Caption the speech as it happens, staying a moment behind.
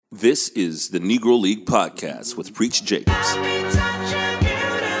This is the Negro League Podcast with Preach Jacobs.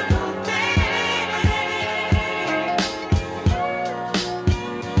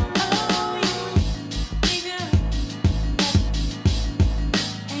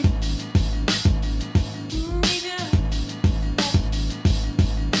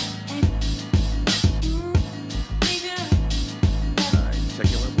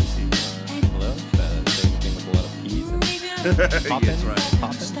 Yes, right.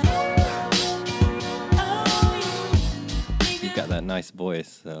 You've got that nice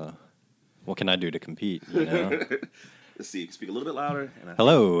voice, so what can I do to compete, you know? Let's see, you can speak a little bit louder.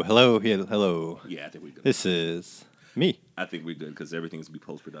 Hello. Yeah, I think we're good. This is me. I think we're good because everything's going to be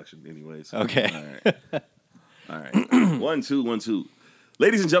post-production anyways. So. Okay. All right. 1, 2, 1, 2.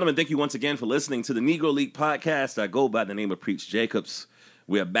 Ladies and gentlemen, thank you once again for listening to the Negro League Podcast. I go by the name of Preach Jacobs.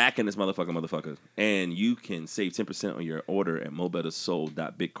 We are back in this motherfucker. And you can save 10% on your order at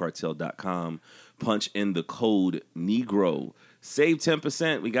mobettersoul.bigcartel.com. Punch in the code NEGRO. Save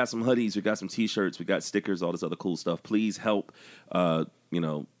 10%. We got some hoodies. We got some T-shirts. We got stickers, all this other cool stuff. Please help, because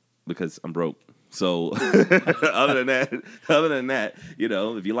I'm broke. So other than that,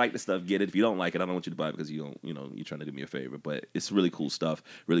 if you like the stuff, get it. If you don't like it, I don't want you to buy it because you're trying to do me a favor. But it's really cool stuff.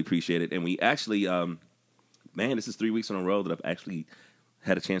 Really appreciate it. And we actually, this is 3 weeks in a row that I've actually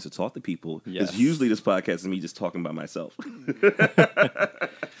had a chance to talk to people. Because usually this podcast is me just talking by myself.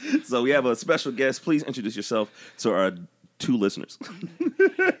 So we have a special guest. Please introduce yourself to our 2 listeners.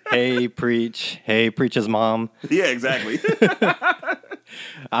 Hey, Preach. Hey, Preach's mom. Yeah, exactly.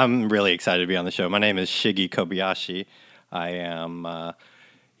 I'm really excited to be on the show. My name is Shiggy Kobayashi. I am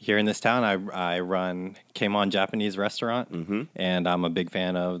here in this town. I run Came On Japanese Restaurant, and I'm a big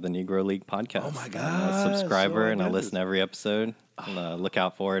fan of the Negro League Podcast. Oh, my God. I'm a subscriber, and I listen to every episode. Look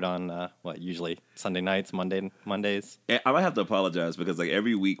out for it on, usually Sunday nights, Mondays. I might have to apologize because,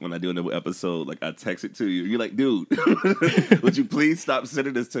 every week when I do a new episode, I text it to you. You're like, dude, would you please stop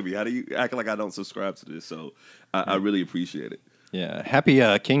sending this to me? How do you act like I don't subscribe to this? So I really appreciate it. Yeah. Happy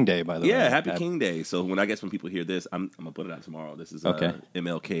King Day, by the way. Yeah, happy King Day. So when people hear this, I'm going to put it out tomorrow. This is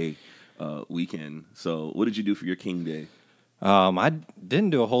MLK weekend. So what did you do for your King Day? I didn't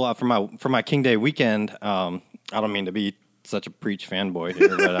do a whole lot for my King Day weekend. I don't mean to be such a Preach fanboy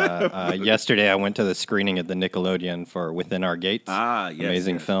here, but yesterday I went to the screening at the Nickelodeon for Within Our Gates. Yes.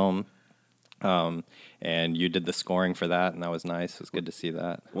 Amazing film. And you did the scoring for that, and that was nice. It was good to see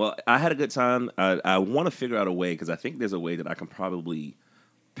that. Well, I had a good time. I want to figure out a way, because I think there's a way that I can probably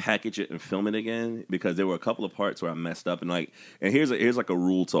package it and film it again, because there were a couple of parts where I messed up. And here's a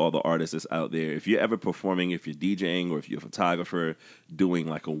rule to all the artists that's out there. If you're ever performing, if you're DJing, or if you're a photographer doing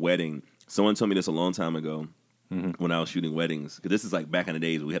a wedding, someone told me this a long time ago. When I was shooting weddings, because this is back in the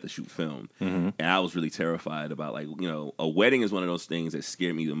days where we had to shoot film, and I was really terrified about a wedding is one of those things that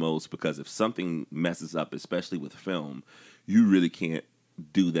scared me the most, because if something messes up, especially with film, you really can't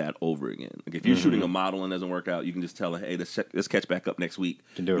do that over again. If you're shooting a model and it doesn't work out, you can just tell her, hey, let's catch back up next week.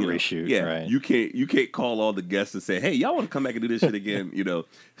 You can do a reshoot. Yeah, right. You can't call all the guests and say, hey, y'all want to come back and do this shit again?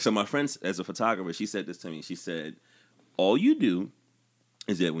 So my friend, as a photographer, she said this to me. She said, all you do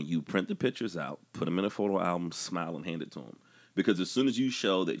is that when you print the pictures out, put them in a photo album, smile, and hand it to them. Because as soon as you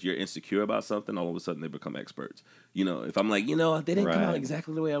show that you're insecure about something, all of a sudden they become experts. If I'm like, they didn't come out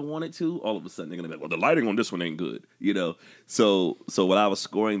exactly the way I wanted to, all of a sudden they're going to be like, well, the lighting on this one ain't good. So when I was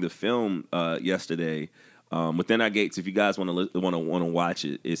scoring the film yesterday, Within Our Gates, if you guys want to watch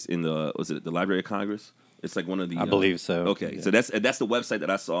it, it's in the Library of Congress? It's one of the... I believe so. Okay, yeah. So that's the website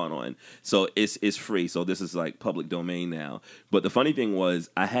that I saw it on. So it's free. So this is public domain now. But the funny thing was,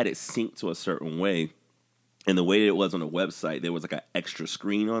 I had it synced to a certain way. And the way it was on the website, there was an extra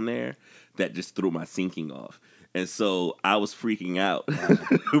screen on there that just threw my syncing off. And so I was freaking out. And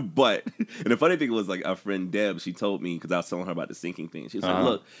the funny thing was, our friend Deb, she told me, because I was telling her about the syncing thing. She was like,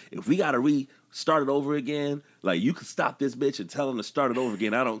 look, if we got to restart it over again, you could stop this bitch and tell them to start it over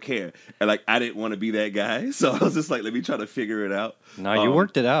again. I don't care. And I didn't want to be that guy. So I was just let me try to figure it out. No, you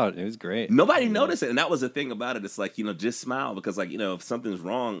worked it out. It was great. Nobody noticed it. And that was the thing about it. It's just smile. Because if something's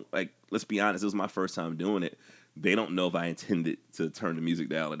wrong, let's be honest, it was my first time doing it. They don't know if I intended to turn the music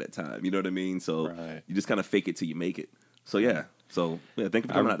down at that time. You know what I mean? So you just kind of fake it till you make it. So yeah. Thank you for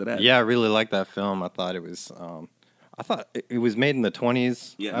coming out to that. Yeah, I really liked that film. I thought it was it was made in the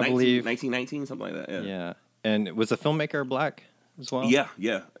 20s, I believe. 1919, something like that. Yeah. And was the filmmaker black as well? Yeah.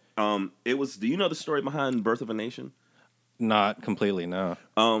 It was, do you know the story behind Birth of a Nation? Not completely, no.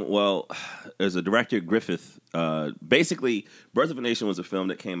 Well, there's a director, Griffith. Basically, Birth of a Nation was a film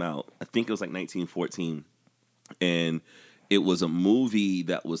that came out, I think it was 1914. And it was a movie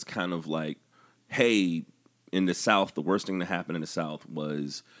that was kind of hey, in the South, the worst thing that happened in the South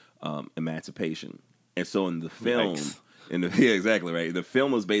was emancipation. And so in the film, Yikes. yeah, exactly right. The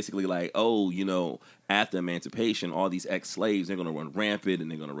film was basically like, oh, after emancipation, all these ex-slaves, they're gonna run rampant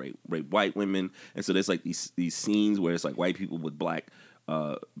and they're gonna rape white women. And so there's like these scenes where it's like white people with black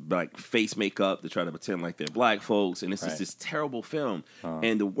face makeup to try to pretend like they're black folks, and it's just this terrible film.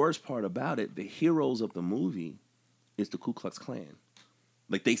 And the worst part about it, the heroes of the movie is the Ku Klux Klan.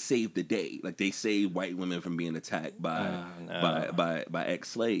 Like they saved the day. Like they saved white women from being attacked by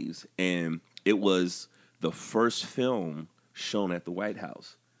ex-slaves. And it was the first film shown at the White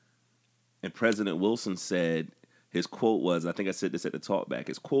House. And President Wilson said, his quote was, I think I said this at the talkback,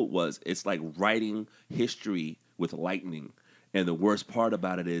 his quote was, "It's like writing history with lightning. And the worst part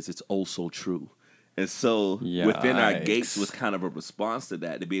about it is it's oh so true." And so Within Our Gates was kind of a response to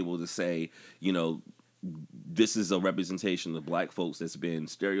that, to be able to say, this is a representation of black folks that's been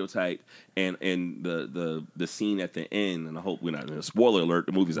stereotyped, and the scene at the end, and I hope we're not in a spoiler alert,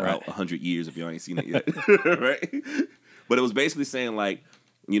 the movie's out 100 years if y'all ain't seen it yet, right? But it was basically saying like,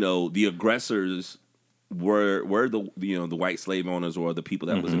 the aggressors were the white slave owners or the people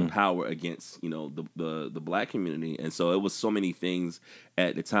that was in power against the black community, and so it was so many things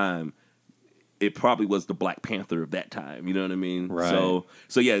at the time. It probably was the Black Panther of that time. You know what I mean? Right.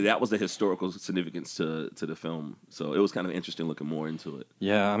 So yeah, that was the historical significance to the film. So it was kind of interesting looking more into it.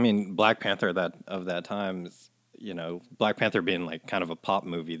 Yeah, I mean, Black Panther of that time is, Black Panther being like kind of a pop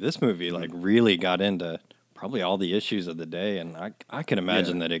movie. This movie like really got into probably all the issues of the day, and I can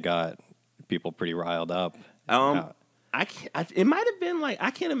imagine that it got people pretty riled up. It might have been like,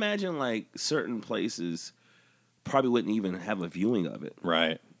 I can't imagine like certain places probably wouldn't even have a viewing of it.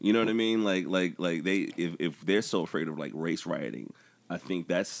 Right. You know what I mean? Like they if they're so afraid of like race rioting, I think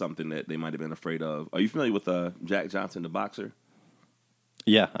that's something that they might have been afraid of. Are you familiar with Jack Johnson, the boxer?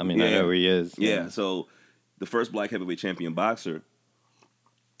 Yeah, I mean, I know who he is. Yeah, so the first black heavyweight champion boxer,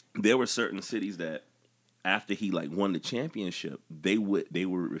 there were certain cities that after he like won the championship, they would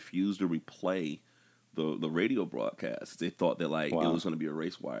refuse to replay the radio broadcasts. They thought that like it was going to be a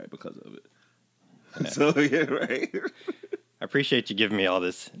race riot because of it. Yeah. So yeah, right. I appreciate you giving me all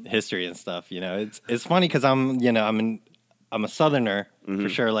this history and stuff. It's funny because I'm a Southerner for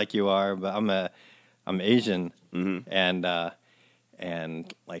sure, like you are, but I'm Asian, and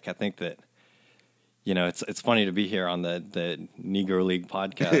like I think that it's funny to be here on the Negro League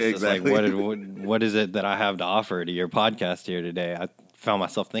podcast. Exactly. It's like what is it that I have to offer to your podcast here today? I found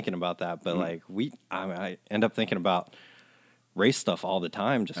myself thinking about that, but I end up thinking about race stuff all the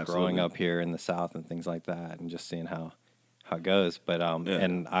time, just growing up here in the South and things like that, and just seeing how it goes. But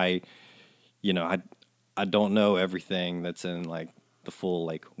and I don't know everything that's in like the full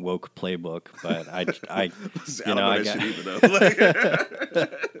like woke playbook, but I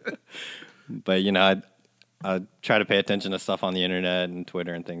but I try to pay attention to stuff on the internet and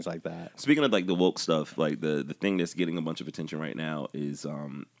Twitter and things like that. Speaking of like the woke stuff, like the thing that's getting a bunch of attention right now is I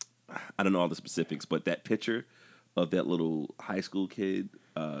don't know all the specifics, but that picture of that little high school kid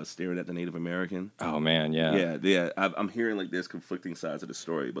staring at the Native American. Oh man, yeah. I'm hearing like there's conflicting sides of the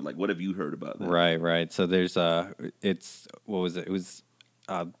story, but like, what have you heard about that? Right. So there's what was it? It was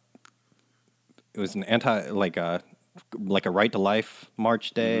an anti like a right to life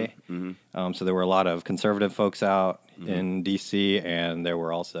march day. So there were a lot of conservative folks out in DC, and there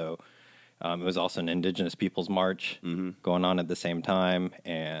were also it was also an Indigenous Peoples March going on at the same time,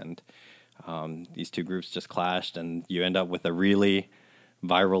 and these two groups just clashed, and you end up with a really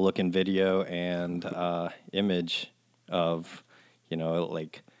viral looking video and image of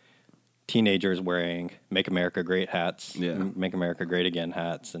like teenagers wearing "Make America Great" hats, "Make America Great Again"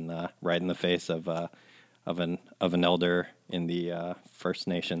 hats, and right in the face of an elder in the First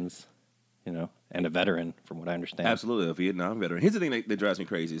Nations, and a veteran, from what I understand. Absolutely, a Vietnam veteran. Here's the thing that drives me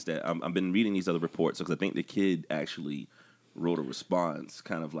crazy is that I've been reading these other reports because I think the kid actually wrote a response,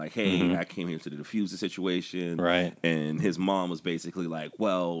 kind of like, "Hey, I came here to defuse the situation," right? And his mom was basically like,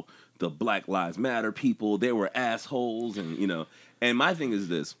 "Well, the Black Lives Matter people, they were assholes," and And my thing is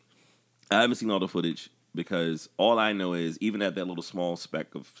this: I haven't seen all the footage because all I know is even at that little small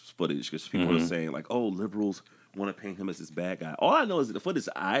speck of footage, because people are saying like, "Oh, liberals want to paint him as this bad guy." All I know is that the footage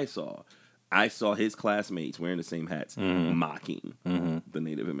I saw his classmates wearing the same hats, mocking the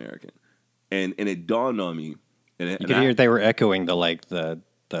Native American, and it dawned on me. You could hear they were echoing the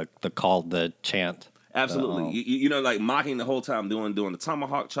call, the chant. Absolutely, like mocking the whole time, doing the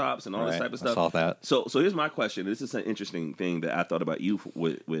tomahawk chops and all this type of stuff. I saw that. So here's my question. This is an interesting thing that I thought about you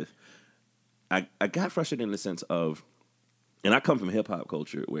with. I got frustrated in the sense of, and I come from hip hop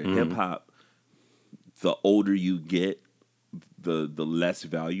culture where hip hop, the older you get, the less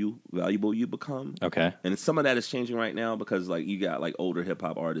valuable you become. Okay. And some of that is changing right now because like you got like older hip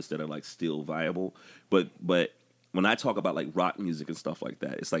hop artists that are like still viable. But when I talk about like rock music and stuff like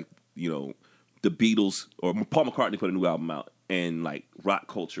that, it's like, you know, the Beatles or Paul McCartney put a new album out and like rock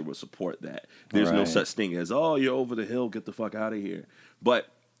culture will support that. There's no Right. such thing as, oh, you're over the hill, get the fuck out of here.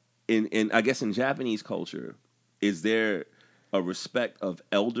 But in I guess in Japanese culture, is there a respect of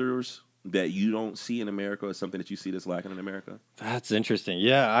elders that you don't see in America, or something that you see that's lacking in America? That's interesting.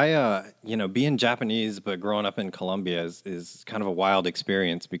 Yeah, I you know, being Japanese but growing up in Colombia is kind of a wild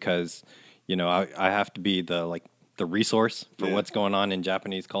experience because, you know, I have to be the resource for Yeah. what's going on in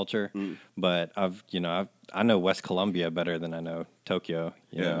Japanese culture. But I know West Colombia better than I know Tokyo,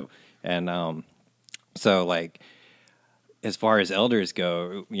 you Yeah. know. And so like as far as elders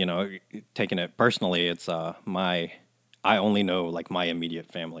go, you know, taking it personally, it's I only know like my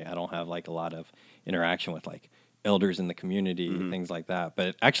immediate family. I don't have like a lot of interaction with like elders in the community, things like that.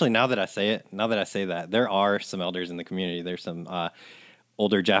 But actually, now that I say that, there are some elders in the community. There's some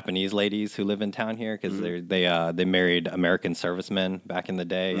older Japanese ladies who live in town here because they married American servicemen back in the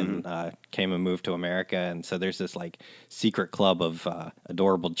day and came and moved to America. And so there's this like secret club of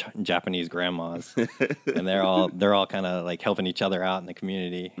adorable Japanese grandmas, and they're all kind of like helping each other out in the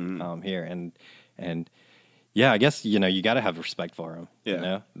community here. And yeah, I guess, you know, you got to have respect for them.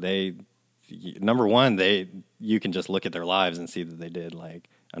 Yeah. You know, number one, you can just look at their lives and see that they did like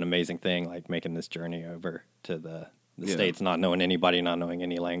an amazing thing, like making this journey over to the States, not knowing anybody, not knowing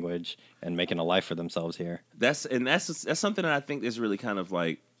any language, and making a life for themselves here. That's something that I think is really kind of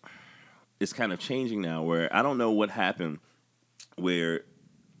like, it's kind of changing now, where I don't know what happened where,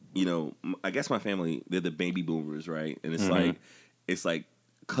 you know, I guess my family, they're the baby boomers, right? And it's like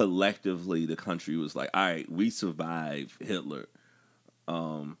collectively the country was like, all right, we survived Hitler.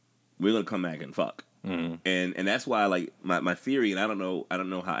 We're gonna come back and fuck. And that's why like my theory, and I don't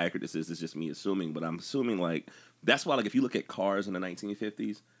know how accurate this is, it's just me assuming, but I'm assuming like that's why like if you look at cars in the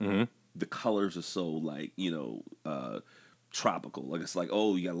 1950s, the colors are so like, you know, tropical. Like it's like,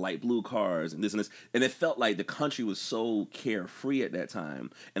 oh, you got light blue cars and this, and it felt like the country was so carefree at that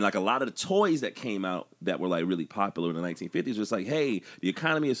time. And like a lot of the toys that came out that were like really popular in the 1950s was like, hey, the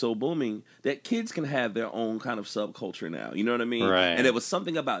economy is so booming that kids can have their own kind of subculture now. You know what I mean? Right. And it was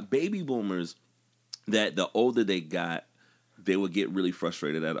something about baby boomers that the older they got, they would get really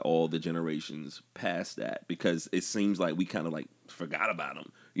frustrated at all the generations past that because it seems like we kind of like forgot about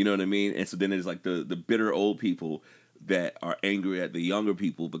them. You know what I mean? And so then there's like the bitter old people that are angry at the younger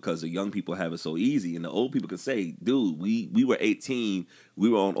people because the young people have it so easy, and the old people can say, dude, we were 18, we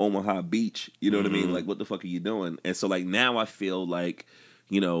were on Omaha Beach, you know what I mean? Like, what the fuck are you doing? And so like now I feel like,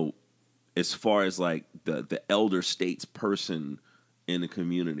 you know, as far as like the elder states person in the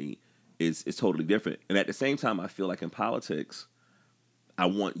community is totally different. And at the same time, I feel like in politics, I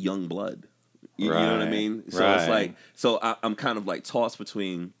want young blood. You know what I mean? So it's like, I'm kind of like tossed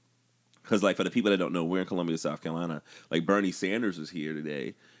between. Because, like, for the people that don't know, we're in Columbia, South Carolina. Like, Bernie Sanders is here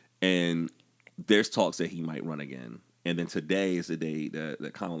today, and there's talks that he might run again. And then today is the day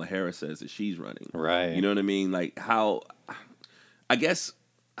that Kamala Harris says that she's running. Right. You know what I mean? Like, how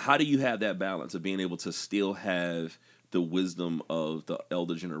do you have that balance of being able to still have the wisdom of the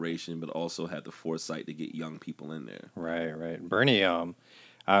elder generation, but also have the foresight to get young people in there? Right. Bernie,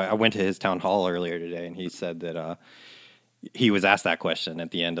 I went to his town hall earlier today, and he said that he was asked that question at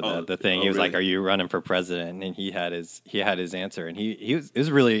the end of the thing. He was really? like, "Are you running for president?" And he had his answer, and it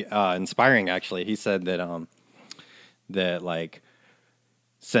was really inspiring. Actually, he said that like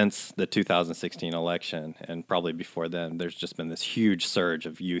since the 2016 election and probably before then, there's just been this huge surge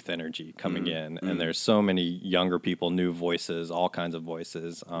of youth energy coming in, and there's so many younger people, new voices, all kinds of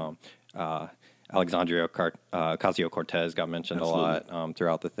voices. Alexandria Ocasio-Cortez got mentioned Absolutely. a lot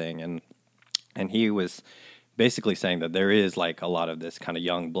throughout the thing, and he was basically saying that there is like a lot of this kind of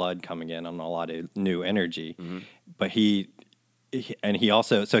young blood coming in and a lot of new energy, but he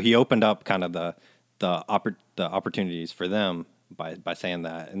also opened up kind of the opportunities for them by saying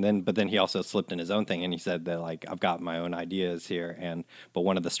that, but then he also slipped in his own thing and he said that like I've got my own ideas here, but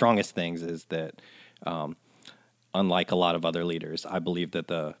one of the strongest things is that unlike a lot of other leaders, I believe that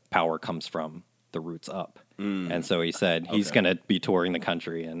the power comes from the roots up, and so he said he's going to be touring the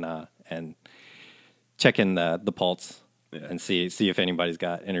country and checking the pulse and see if anybody's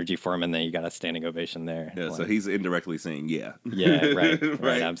got energy for him, and then you got a standing ovation there. Yeah, like, so he's indirectly saying,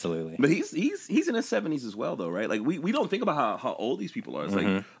 right, absolutely. But he's in his 70s as well, though, right? Like we don't think about how old these people are.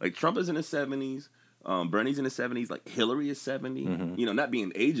 It's like Trump is in his 70s, Bernie's in his 70s, like Hillary is 70. You know, not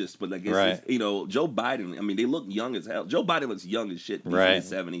being ageist, but like it's you know, Joe Biden. I mean, they look young as hell. Joe Biden looks young as shit. He's in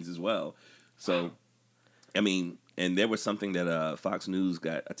his 70s as well. So, I mean, and there was something that Fox News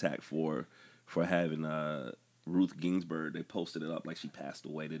got attacked for having Ruth Ginsburg. They posted it up like she passed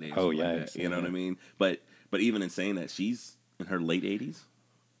away today. Or Oh something yeah, like I've that. seen You know what I it. mean? But even in saying that, she's in her late 80s,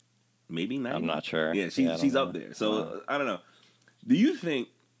 maybe 90s. I'm not sure. Yeah, I don't she's know. up there. So Wow. I don't know. Do you think?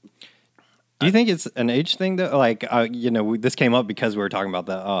 Do you think it's an age thing though? Like, this came up because we were talking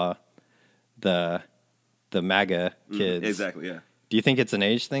about the MAGA kids. Exactly. Yeah. Do you think it's an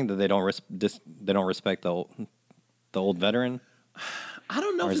age thing that they don't they don't respect the old veteran, I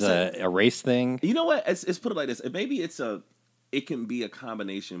don't know or if is it's it a race thing? You know what? It's put it like this. Maybe it can be a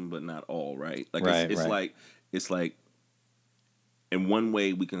combination, but not all. Right? Like Right, it's right. like in one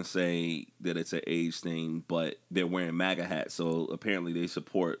way we can say that it's an age thing, but they're wearing MAGA hats, so apparently they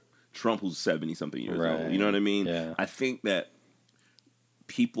support Trump, who's 70 something years old. You know what I mean? Yeah. I think that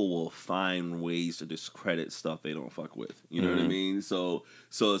people will find ways to discredit stuff they don't fuck with. You know what I mean? So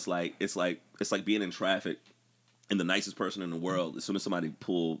it's like being in traffic and the nicest person in the world. As soon as somebody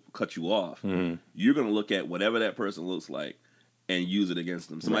cut you off, you're gonna look at whatever that person looks like and use it against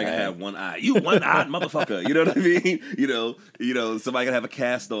them. Somebody can Right. have one eye. You one-eyed motherfucker. You know what I mean? You know. Somebody can have a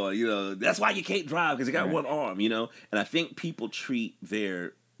cast on. You know, that's why you can't drive because you got Right. one arm. You know, and I think people treat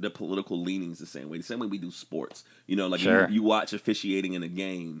their political leanings the same way we do sports. You know, like Sure. you watch officiating in a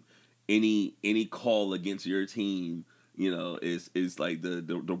game, any call against your team, you know, is like the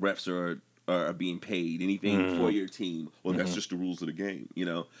refs are being paid. Anything for your team, well, that's just the rules of the game. You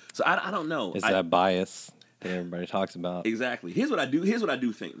know, so I don't know. It's that bias that everybody talks about. Exactly. Here's what I do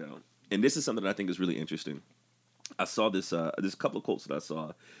think though, and this is something that I think is really interesting. I saw this. There's a couple of quotes that I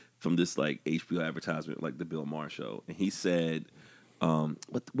saw from this like HBO advertisement, like the Bill Maher show, and he said,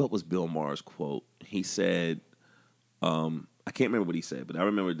 what was Bill Maher's quote? He said, I can't remember what he said, but I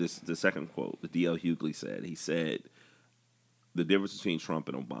remember this. The second quote that D.L. Hughley said. He said the difference between Trump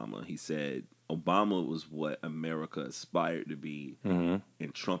and Obama. He said Obama was what America aspired to be, and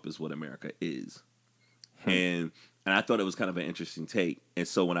Trump is what America is. And I thought it was kind of an interesting take. And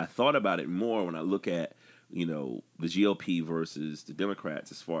so when I thought about it more, when I look at, you know, the GOP versus the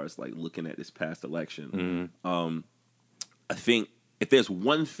Democrats, as far as like looking at this past election, I think if there's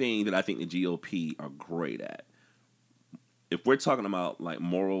one thing that I think the GOP are great at, if we're talking about like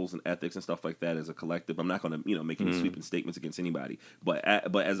morals and ethics and stuff like that as a collective, I'm not going to, make any sweeping statements against anybody. But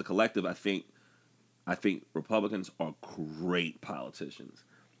as a collective, I think Republicans are great politicians.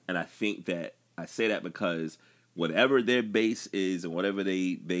 And I think that I say that because whatever their base is and whatever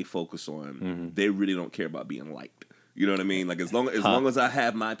they focus on, they really don't care about being liked. You know what I mean? Like as long as I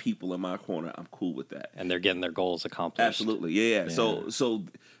have my people in my corner, I'm cool with that. And they're getting their goals accomplished. Absolutely, yeah.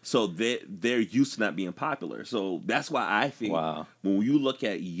 So they're used to not being popular. So that's why I think when you look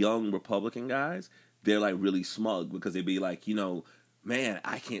at young Republican guys, they're like really smug because they be like, man,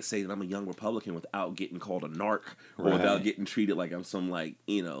 I can't say that I'm a young Republican without getting called a narc or without getting treated like I'm some like,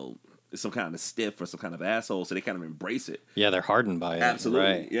 some kind of stiff or some kind of asshole. So they kind of embrace it. Yeah, they're hardened by it. Absolutely,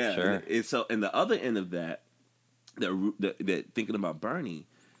 right. yeah. Sure. And so, and the other end of that thinking about Bernie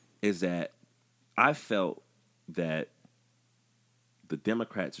is that I felt that the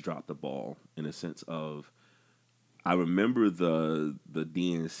Democrats dropped the ball in a sense of I remember the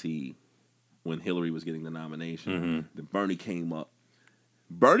DNC when Hillary was getting the nomination. Then Bernie came up.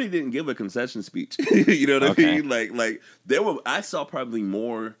 Bernie didn't give a concession speech. You know what I mean? Like I saw probably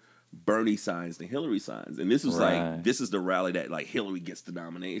more Bernie signs than Hillary signs, and this was like this is the rally that like Hillary gets the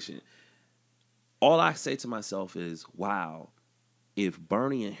nomination. All I say to myself is, wow, if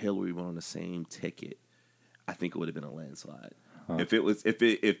Bernie and Hillary were on the same ticket, I think it would have been a landslide. If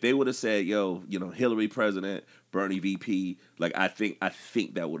they would have said, yo, Hillary president, Bernie VP, like I think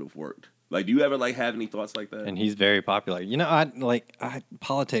that would have worked. Like, do you ever like have any thoughts like that? And he's very popular.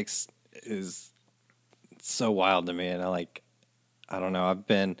 Politics is so wild to me, and I don't know. I've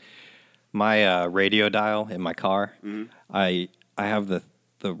been my radio dial in my car. I have the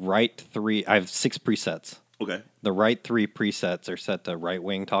right three. I have 6 presets. Okay. The right 3 presets are set to right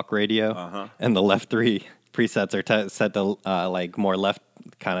wing talk radio, and the left 3 presets are set to like more left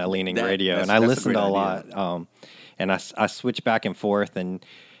kind of leaning radio. And I listen to a lot, and I switch back and forth, and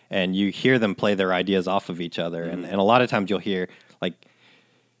you hear them play their ideas off of each other, and a lot of times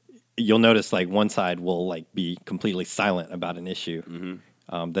you'll notice like one side will like be completely silent about an issue.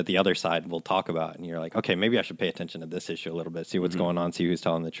 That the other side will talk about, and you're like, okay, maybe I should pay attention to this issue a little bit, see what's going on, see who's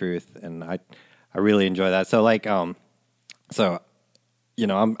telling the truth, and I really enjoy that. So I'm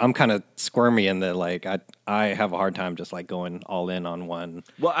kind of squirmy in that like I have a hard time just like going all in on one.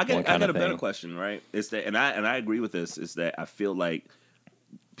 Well, I got a better question, right? It's that, and I agree with this. Is that I feel like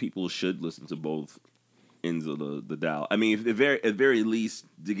people should listen to both ends of the dial. I mean, at very least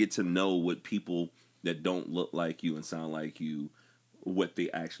to get to know what people that don't look like you and sound like you what they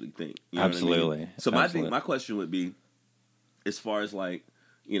actually think. You know Absolutely. what I mean? So my question would be, as far as like,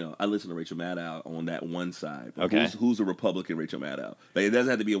 I listen to Rachel Maddow on that one side. But Okay. who's a Republican Rachel Maddow? Like, it doesn't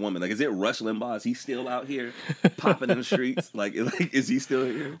have to be a woman. Like, is it Rush Limbaugh? Is he still out here popping in the streets? Like, is he still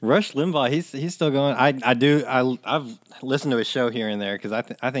here? Rush Limbaugh, he's still going. I've listened to his show here and there because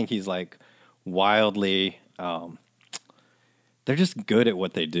I think he's like wildly. They're just good at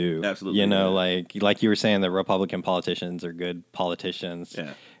what they do. Absolutely, You know, yeah. like you were saying, the Republican politicians are good politicians.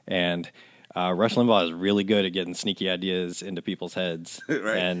 Yeah. And Rush Limbaugh is really good at getting sneaky ideas into people's heads.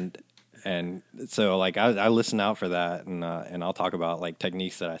 Right. And so like I listen out for that, and I'll talk about like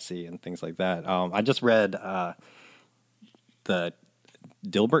techniques that I see and things like that. I just read the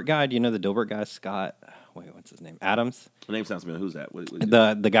Dilbert guy. Do you know the Dilbert guy, Scott? Wait, what's his name? Adams. The name sounds familiar. Who's that?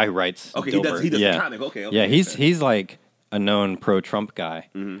 The guy who writes. Okay, Dilbert. he does yeah. the comic. Okay. Yeah, he's like a known pro-Trump guy.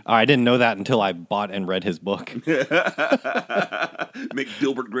 I didn't know that until I bought and read his book. Make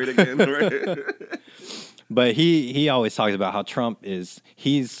Dilbert great again. Right? But he always talks about how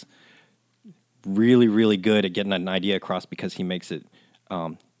he's really, really good at getting an idea across because he makes it,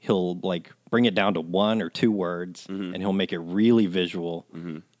 he'll like bring it down to 1 or 2 words and he'll make it really visual.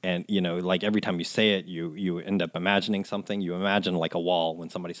 And, like every time you say it, you end up imagining something. You imagine like a wall when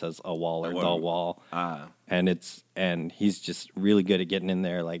somebody says a wall or the wall. And he's just really good at getting in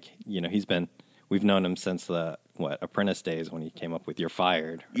there. Like, we've known him since the Apprentice days when he came up with "You're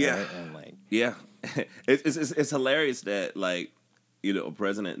Fired." Right? Yeah. And like, yeah. It's hilarious that like, a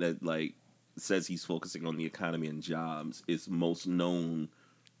president that like says he's focusing on the economy and jobs is most known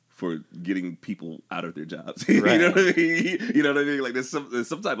for getting people out of their jobs. Right. You know what I mean? You know what I mean? Like there's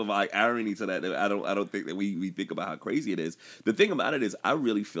some type of like irony to that I don't think that we think about how crazy it is. The thing about it is I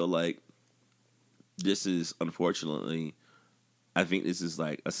really feel like this is, unfortunately, I think this is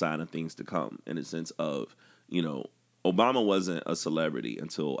like a sign of things to come, in a sense of, Obama wasn't a celebrity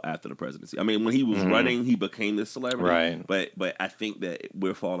until after the presidency. I mean, when he was running, he became this celebrity. Right. But I think that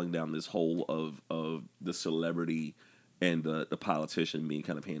we're falling down this hole of the celebrity and the politician being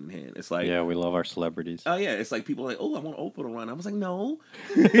kind of hand in hand. It's like, yeah, we love our celebrities. oh yeah, it's like people are like, oh, I want Oprah to run. I was like, no,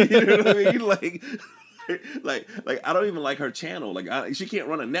 you know what I mean? Like I don't even like her channel. Like she can't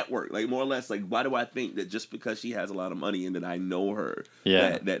run a network. Like more or less, like why do I think that just because she has a lot of money and that I know her,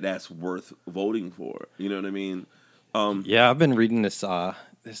 that's worth voting for? You know what I mean? Yeah, I've been reading this. I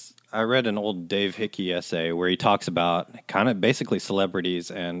read an old Dave Hickey essay where he talks about kind of basically celebrities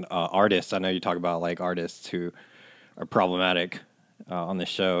and artists. I know you talk about like artists who are problematic on the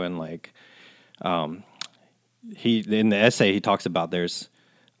show, and like he in the essay he talks about there's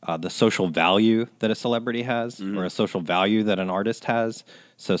the social value that a celebrity has, or a social value that an artist has.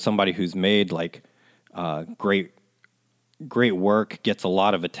 So somebody who's made like great work gets a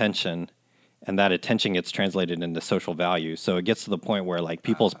lot of attention, and that attention gets translated into social value. So it gets to the point where like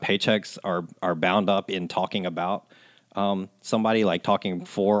people's paychecks are bound up in talking about somebody, like talking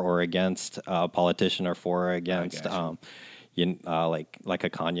for or against a politician or for or against like a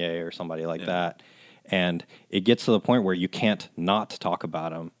Kanye or somebody like that. And it gets to the point where you can't not talk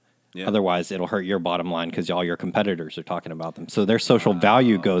about them. Yeah. Otherwise, it'll hurt your bottom line because all your competitors are talking about them. So their social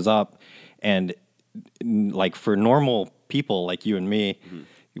value goes up. And like for normal people like you and me,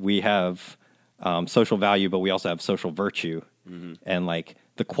 we have social value, but we also have social virtue. And like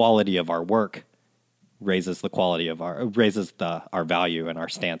the quality of our work raises the quality of our value and our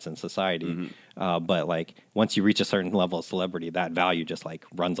stance in society. But like once you reach a certain level of celebrity, that value just like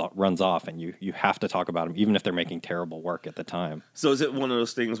runs off, and you have to talk about them even if they're making terrible work at the time. So is it one of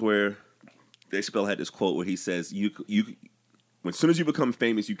those things where Dave Chappelle had this quote where he says, "You as soon as you become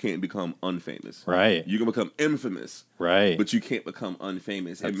famous, you can't become unfamous. Right. You can become infamous. Right. But you can't become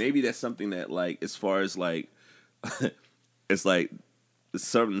unfamous." And maybe that's something that like as far as like it's like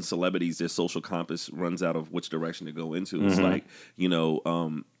certain celebrities, their social compass runs out of which direction to go into. It's like,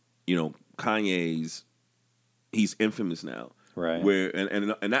 Kanye's, he's infamous now. Right. Where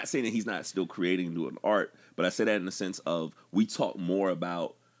and not saying that he's not still creating and doing art, but I say that in the sense of we talk more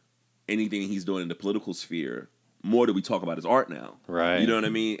about anything he's doing in the political sphere more than we talk about his art now. Right. You know what I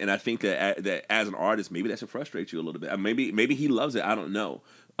mean? And I think that as an artist, maybe that should frustrate you a little bit. Maybe he loves it. I don't know.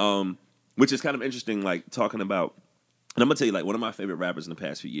 Which is kind of interesting, like talking about. And I'm gonna tell you, like one of my favorite rappers in the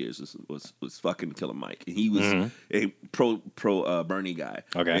past few years was fucking Killer Mike, and he was a pro Bernie guy.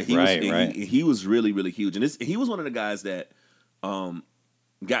 Okay, and he was really, really huge, and he was one of the guys that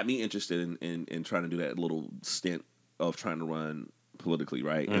got me interested in trying to do that little stint of trying to run politically,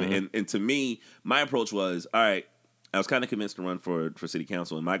 right? And to me, my approach was, all right, I was kind of convinced to run for city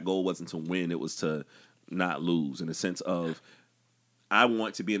council, and my goal wasn't to win; it was to not lose, in the sense of I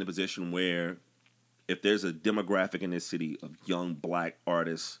want to be in a position where if there's a demographic in this city of young black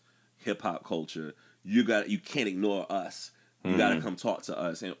artists, hip hop culture, you can't ignore us. You got to come talk to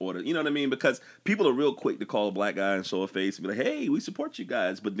us in order, you know what I mean? Because people are real quick to call a black guy and show a face and be like, "Hey, we support you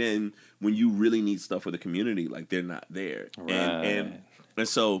guys." But then when you really need stuff for the community, like they're not there. Right. And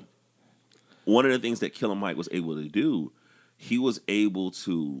so one of the things that Killer Mike was able to do, he was able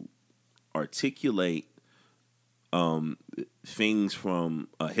to articulate things from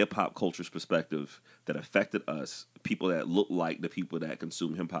a hip hop culture's perspective that affected us, people that look like the people that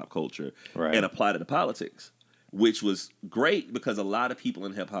consume hip hop culture, Right. and apply it to politics, which was great because a lot of people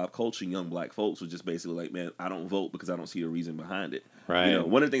in hip hop culture, young black folks, were just basically like, "Man, I don't vote because I don't see a reason behind it." Right. You know,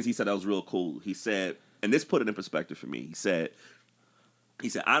 one of the things he said that was real cool. He said, and this put it in perspective for me. He said,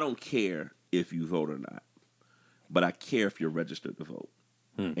 "I don't care if you vote or not, but I care if you're registered to vote."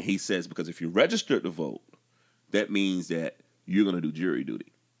 And he says, because if you're registered to vote, that means that you're going to do jury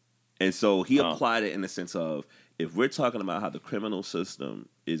duty. And so he applied it in the sense of, if we're talking about how the criminal system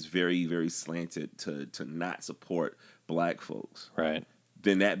is very, very slanted to not support black folks, Right.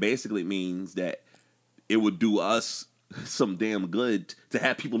 then that basically means that it would do us some damn good to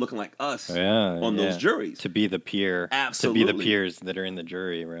have people looking like us on those juries. To be the peer. Absolutely. To be the peers that are in the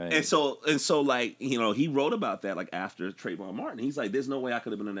jury, right? And so, like, you know, he wrote about that, like, after Trayvon Martin. He's like, there's no way I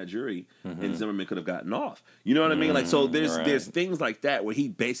could have been on that jury and Zimmerman could have gotten off. You know what I mean? Like, so there's things like that where he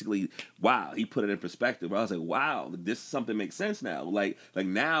basically, he put it in perspective. I was like, wow, this something makes sense now. Like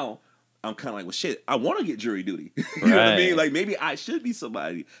now I'm kind of like, well, shit, I want to get jury duty. You know what I mean? Like, maybe I should be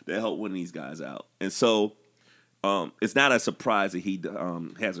somebody that help one of these guys out. And so it's not a surprise that he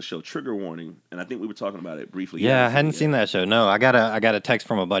has a show, Trigger Warning, and I think we were talking about it briefly. Yeah, I hadn't seen that show. No, I got a text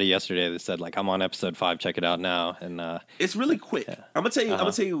from a buddy yesterday that said, like, I'm on episode 5, check it out now. And it's really quick. Yeah. I'm gonna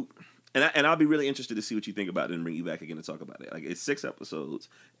tell you, and I'll be really interested to see what you think about it and bring you back again to talk about it. Like, it's 6 episodes,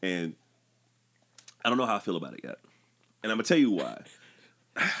 and I don't know how I feel about it yet, and I'm gonna tell you why.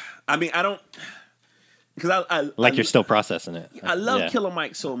 I mean, I don't, because you're still processing it. I love Killer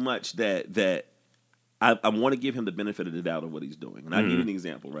Mike so much that I want to give him the benefit of the doubt of what he's doing. And I'll give you an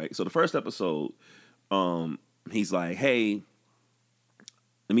example, right? So the first episode, he's like, hey,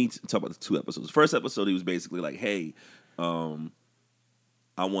 let me talk about the 2 episodes. The first episode, he was basically like, hey, I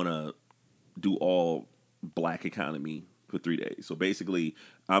want to do all black economy for 3 days. So basically,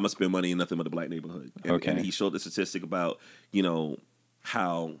 I'm going to spend money in nothing but a black neighborhood. And he showed the statistic about, you know,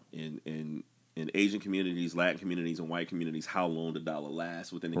 how in Asian communities, Latin communities, and white communities, how long the dollar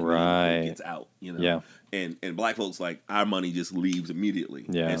lasts within the community before it gets out, you know? Yeah. And black folks, like, our money just leaves immediately.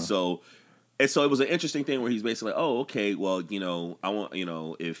 Yeah. And so it was an interesting thing where he's basically like, oh, okay, well, you know, I want, you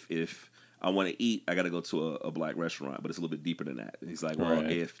know, if I want to eat, I got to go to a black restaurant, but it's a little bit deeper than that. And he's like, well,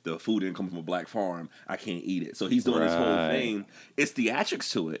 if the food didn't come from a black farm, I can't eat it. So he's doing this whole thing. It's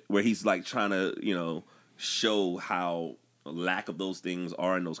theatrics to it, where he's like trying to, you know, show how lack of those things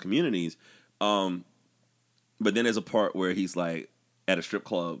are in those communities. But then there's a part where he's like at a strip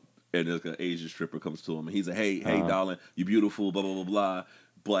club and there's an Asian stripper comes to him and he's like, hey, darling, you're beautiful, blah, blah, blah, blah.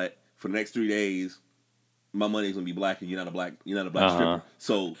 But for the next 3 days, my money's gonna be black and you're not a black stripper.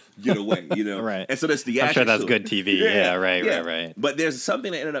 So get away, you know? Right. And so that's the I'm sure that's good TV. Right. But there's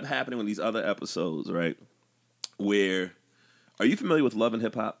something that ended up happening with these other episodes, right? Where, are you familiar with Love and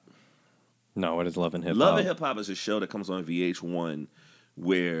Hip Hop? No, what is Love and Hip Hop? Love and Hip Hop is a show that comes on VH1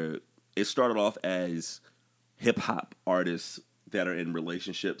 where it started off as hip hop artists that are in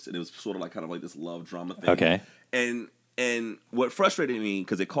relationships, and it was sort of like kind of like this love drama thing. Okay. And what frustrated me,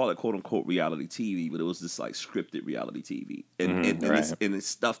 because they call it quote unquote reality TV, but it was this like scripted reality TV, and it's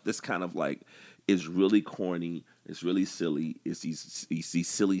stuff that's kind of like is really corny, it's really silly, it's these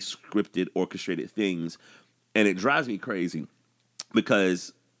silly scripted orchestrated things, and it drives me crazy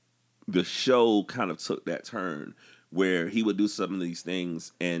because the show kind of took that turn where he would do some of these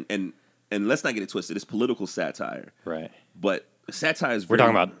things, and let's not get it twisted, it's political satire, right? But satire is we're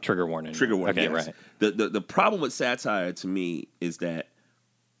talking about Trigger Warning. Trigger Warning. Okay, yes. right. The problem with satire to me is that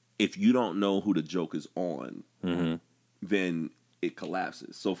if you don't know who the joke is on, then it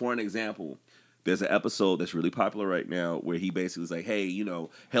collapses. So for an example, there's an episode that's really popular right now where he basically is like, hey, you know,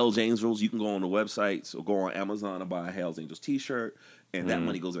 Hell's Angels, you can go on the websites or go on Amazon and buy a Hell's Angels t-shirt, and that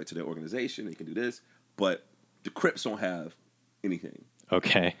money goes back to their organization. They can do this. But the Crips don't have anything.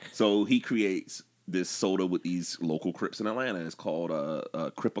 Okay. So he creates this soda with these local Crips in Atlanta. It's called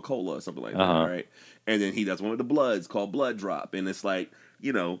Cripacola or something like that, right? And then he does one with the Bloods called Blood Drop. And it's like,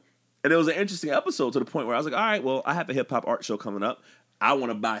 you know, and it was an interesting episode to the point where I was like, all right, well, I have a hip-hop art show coming up. I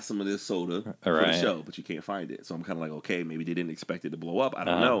want to buy some of this soda for the show, but you can't find it. So I'm kind of like, okay, maybe they didn't expect it to blow up. I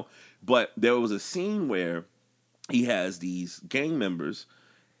don't know. But there was a scene where he has these gang members,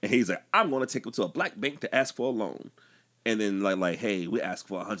 And he's like, I'm going to take him to a black bank to ask for a loan. And then like, hey, we ask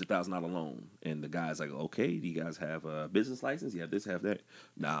for $100,000 loan. And the guy's like, okay, do you guys have a business license? You have this, have that?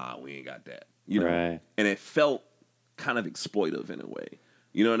 Nah, we ain't got that. You know? Right. And it felt kind of exploitive in a way.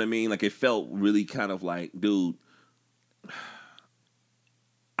 You know what I mean? Like, it felt really kind of like, dude,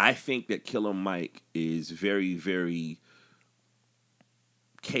 I think that Killer Mike is very, very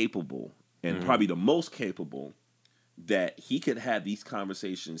capable, and probably the most capable, that he could have these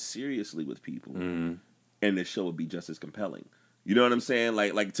conversations seriously with people, and the show would be just as compelling. You know what I'm saying?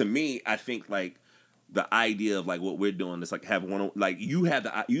 Like to me, I think like the idea of like what we're doing is like have you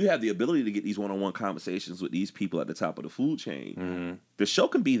have the ability to get these one-on-one conversations with these people at the top of the food chain. The show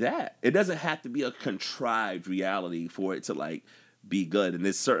can be that. It doesn't have to be a contrived reality for it to like be good. And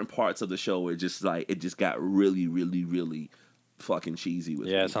there's certain parts of the show where it just got really, really, really fucking cheesy with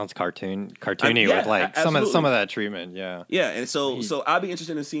me. It sounds cartoony with like some of that treatment. And so I'll be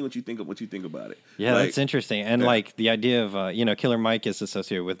interested in seeing what you think about it. That's interesting. And like the idea of Killer Mike is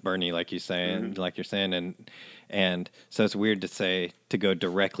associated with Bernie, like you're saying, and so it's weird to go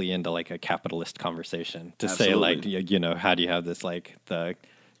directly into like a capitalist conversation to say like how do you have this like the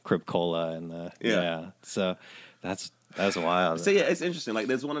Crib Cola and the so that's wild. So it's interesting. Like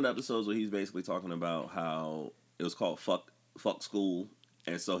there's one of the episodes where he's basically talking about how it was called fuck school,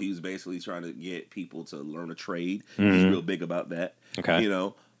 and so he was basically trying to get people to learn a trade. He's real big about that. Okay.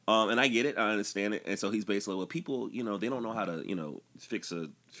 And I get it, I understand it. And so he's basically, well, people, they don't know how to, fix a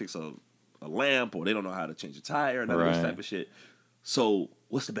lamp, or they don't know how to change a tire, and all this type of shit. So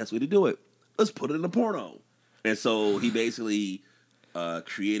what's the best way to do it? Let's put it in a porno. And so he basically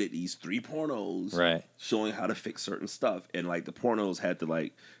created these 3 pornos showing how to fix certain stuff, and like the pornos had to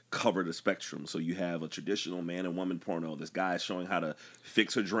like cover the spectrum. So you have a traditional man and woman porno. This guy is showing how to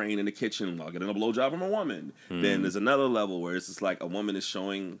fix her drain in the kitchen while getting a blowjob from a woman. Then there's another level where it's just like a woman is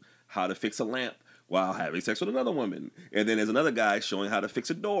showing how to fix a lamp while having sex with another woman. And then there's another guy showing how to fix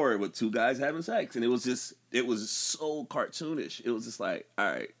a door with 2 guys having sex. And it was so cartoonish. It was just like, all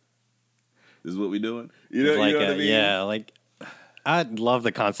right, this is what we're doing. You know what I mean? Yeah, like I love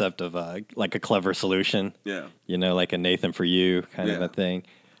the concept of like a clever solution. Yeah. Like a Nathan for you kind of a thing.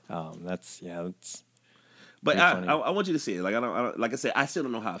 That's. But I want you to see it. Like I don't. Like I said, I still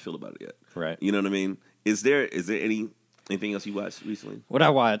don't know how I feel about it yet. Right. You know what I mean? Is there anything else you watched recently? What I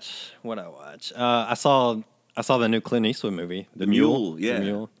watch? I saw the new Clint Eastwood movie, The Mule. Yeah. The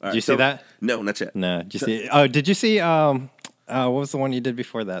Mule. Right, did you see that? No, not yet. No. Did you see? Oh, did you see? What was the one you did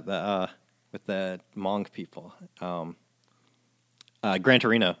before that? The with the Hmong people. Gran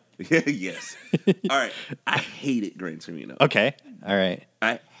Torino. Yes. All right. I hated Gran Torino. Okay. All right.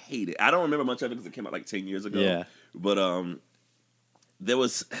 I hate it. I don't remember much of it because it came out like 10 years ago. Yeah. But it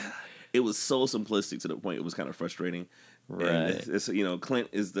was so simplistic to the point it was kind of frustrating. Right. And it's Clint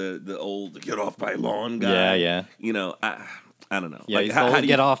is the old get off my lawn guy. Yeah. I don't know. Yeah, like, he's the old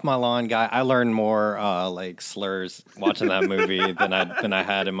get off my lawn guy. I learned more like slurs watching that movie than I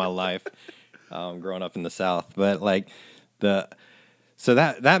had in my life growing up in the South. But like so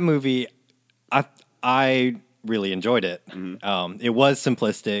that movie, I really enjoyed it. It was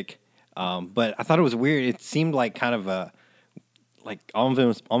simplistic, but I thought it was weird. It seemed like kind of a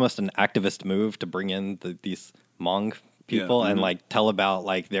almost an activist move to bring in these Hmong people and like tell about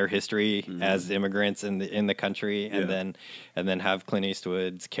like their history as immigrants in the country, and then have Clint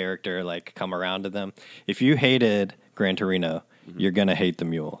Eastwood's character like come around to them. If you hated Gran Torino, you're gonna hate The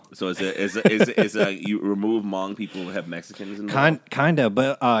Mule. So is you remove Hmong people and have Mexicans in there? Kind of,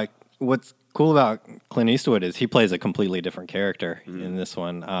 but what's cool about Clint Eastwood is he plays a completely different character in this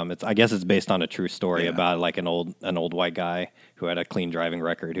one. I guess it's based on a true story about like an old white guy who had a clean driving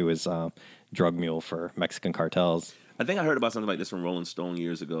record, who was drug mule for Mexican cartels. I think I heard about something like this from Rolling Stone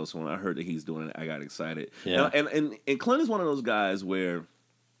years ago. So when I heard that he's doing it, I got excited. Yeah. And Clint is one of those guys where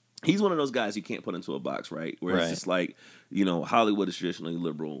he's one of those guys you can't put into a box, right? Where it's just like, Hollywood is traditionally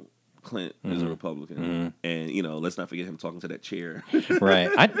liberal. Clint is a Republican. And, let's not forget him talking to that chair.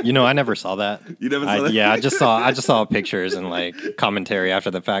 Right. I never saw that. You never saw that? Yeah, I just saw pictures and like commentary after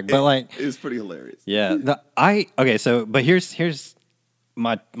the fact. But like it's pretty hilarious. Yeah. But here's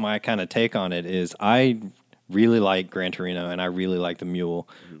my kind of take on it is I really like Gran Torino and I really like The Mule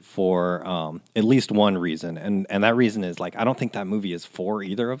for at least one reason, and that reason is like I don't think that movie is for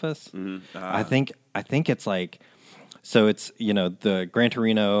either of us. I think it's like, so it's the Gran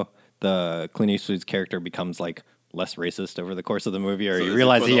Torino, the Clint Eastwood's character becomes like less racist over the course of the movie, or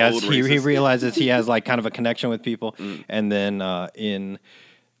so he realizes he has like kind of a connection with people, and then in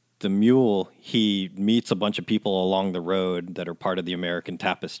The Mule, he meets a bunch of people along the road that are part of the American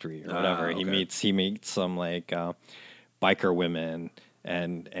tapestry or whatever. Okay. He meets some like biker women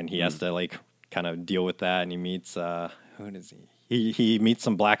and he has to like kind of deal with that, and he meets who does he meets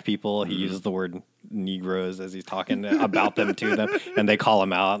some black people. He uses the word Negroes as he's talking about them to them, and they call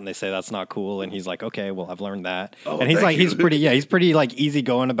him out and they say that's not cool, and he's like, okay, well, I've learned that. And he's like, he's pretty like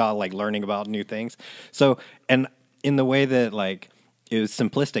easygoing about like learning about new things. So, and in the way that like it was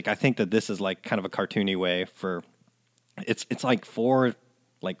simplistic, I think that this is like kind of a cartoony way for it's like for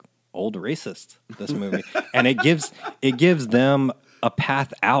like old racists, this movie, and it gives them a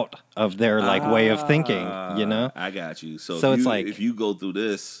path out of their like way of thinking, you know. I got you. So it's like if you go through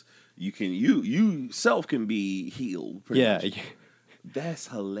this, you can you self can be healed. Much. That's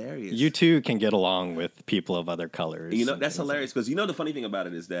hilarious. You too can get along with people of other colors. You know, that's hilarious because you know the funny thing about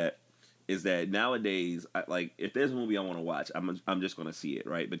it is that nowadays, like if there's a movie I want to watch, I'm just going to see it,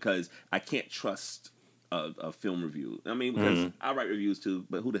 right? Because I can't trust a film review. I mean, because I write reviews too,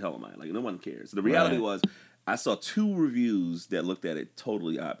 but who the hell am I? Like, no one cares. The reality was, I saw 2 reviews that looked at it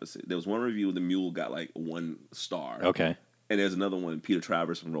totally opposite. There was one review, The Mule got like 1 star. Okay. And there's another one, Peter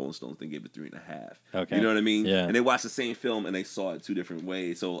Travers from Rolling Stones, they gave it 3.5. Okay. You know what I mean? Yeah. And they watched the same film and they saw it 2 different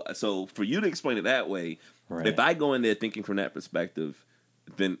ways. So for you to explain it that way, if I go in there thinking from that perspective,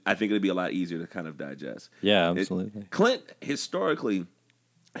 then I think it'd be a lot easier to kind of digest. Yeah, absolutely. Clint historically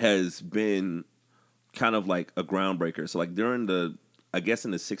has been kind of like a groundbreaker. So like during I guess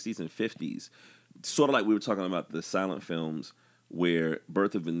in the 60s and 50s, sort of like we were talking about the silent films where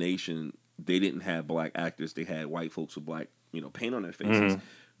Birth of a Nation, they didn't have black actors. They had white folks with black, paint on their faces.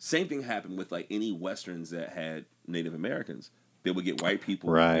 Same thing happened with like any Westerns that had Native Americans. They would get white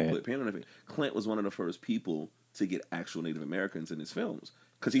people to put paint on their face. Clint was one of the first people to get actual Native Americans in his films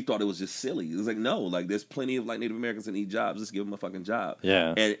because he thought it was just silly. It was like, no, like there's plenty of like Native Americans that need jobs. Let's give them a fucking job.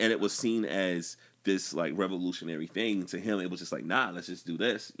 Yeah. And it was seen as this like revolutionary thing. To him, it was just like, nah, let's just do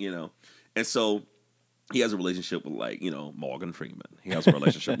this, And so he has a relationship with like, Morgan Freeman. He has a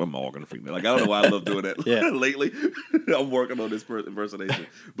relationship with Morgan Freeman. Like, I don't know why I love doing that lately. I'm working on this impersonation.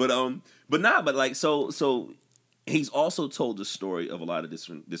 But he's also told the story of a lot of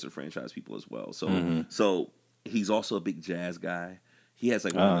disenfranchised people as well. So he's also a big jazz guy. He has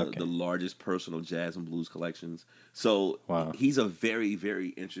like one of the largest personal jazz and blues collections. So he's a very, very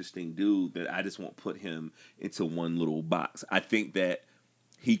interesting dude that I just won't put him into one little box. I think that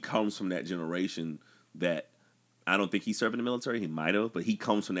he comes from that generation that I don't think he served in the military. He might have, but he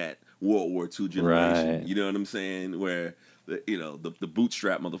comes from that World War II generation. Right. You know what I'm saying? Where the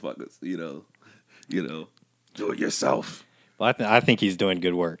bootstrap motherfuckers. Do it yourself. Well, I think he's doing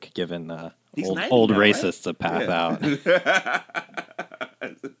good work, given old racists a path out.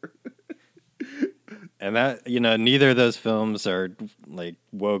 And that neither of those films are like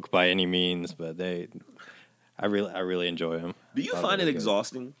woke by any means, but I really enjoy them. Do you find it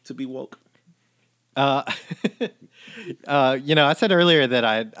exhausting to be woke? I said earlier that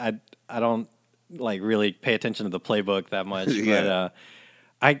I don't like really pay attention to the playbook that much, but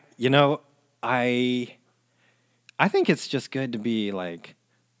I think it's just good to be like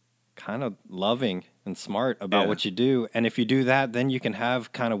kind of loving and smart about what you do, and if you do that, then you can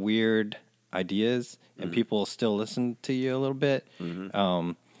have kind of weird ideas, and people will still listen to you a little bit.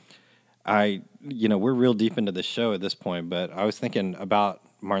 We're real deep into the show at this point, but I was thinking about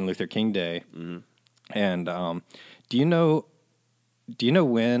Martin Luther King Day. And do you know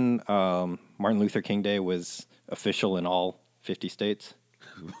when Martin Luther King Day was official in all 50 states?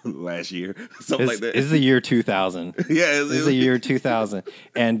 Last year, something like that. It's the year 2000. Yeah, it's the year 2000.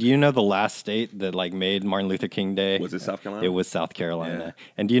 And do you know the last state that like made Martin Luther King Day? Was it South Carolina? It was South Carolina. Yeah.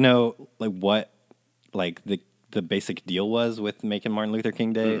 And do you know like what like the basic deal was with making Martin Luther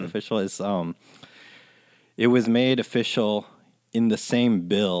King Day official? Is it was made official in the same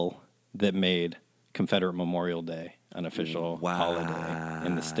bill that made Confederate Memorial Day an official holiday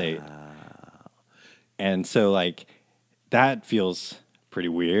in the state. And so like that feels pretty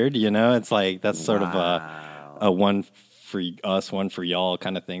weird, it's like that's sort of a one for us, one for y'all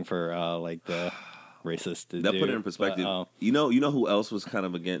kind of thing for like the racist to that do. Put it in perspective. But, you know who else was kind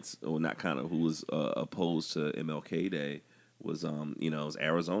of against, or not kind of, who was opposed to MLK Day was it was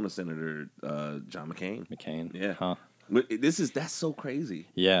Arizona Senator John McCain. Yeah. Huh. That's so crazy.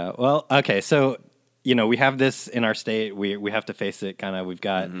 Yeah. Well, okay, so we have this in our state. We have to face it. Kind of. We've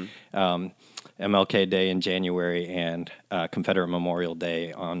got MLK Day in January and Confederate Memorial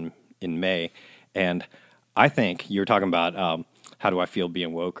Day in May. And I think you were talking about how do I feel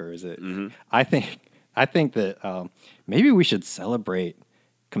being woke, or is it? I think that maybe we should celebrate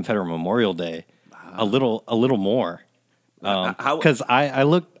Confederate Memorial Day a little more. Because I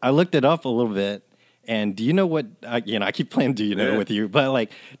looked it up a little bit. And do you know what, I keep playing do you know with you, but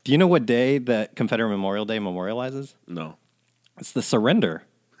like, do you know what day that Confederate Memorial Day memorializes? No. It's the surrender.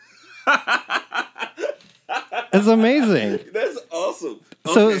 It's amazing. That's awesome.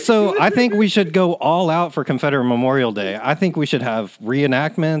 So I think we should go all out for Confederate Memorial Day. I think we should have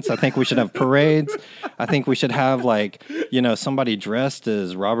reenactments. I think we should have parades. I think we should have somebody dressed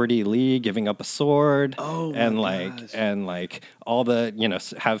as Robert E. Lee giving up a sword. Oh, my gosh. and all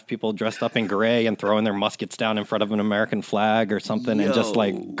the have people dressed up in gray and throwing their muskets down in front of an American flag or something, and just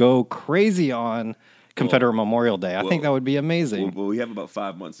go crazy on Confederate Memorial Day. I think that would be amazing. Well, we have about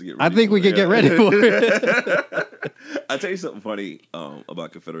 5 months to get ready. I think we could get ready for it. I'll tell you something funny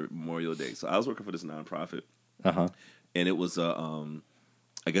about Confederate Memorial Day. So I was working for this nonprofit, Uh-huh. and it was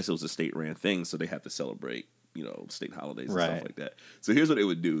I guess it was a state-ran thing, so they have to celebrate, state holidays and stuff like that. So here's what they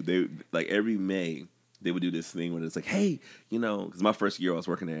would do. They every May they would do this thing where it's like, hey, because my first year I was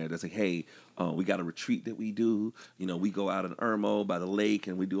working there, it's like, hey, we got a retreat that we do. We go out in Irmo by the lake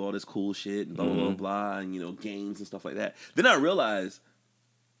and we do all this cool shit and blah, blah, blah, blah, and, games and stuff like that. Then I realized,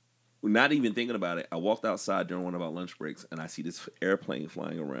 not even thinking about it, I walked outside during one of our lunch breaks and I see this airplane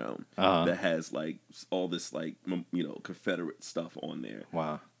flying around that has all this Confederate stuff on there.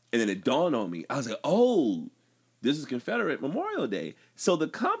 Wow. And then it dawned on me. I was like, oh, this is Confederate Memorial Day. So the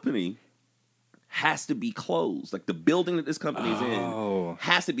company has to be closed. Like the building that this company is in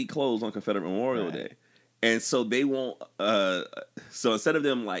has to be closed on Confederate Memorial Day. And so they won't, so instead of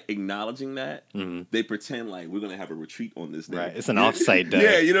them acknowledging that, they pretend like we're going to have a retreat on this day. Right. It's an offsite day.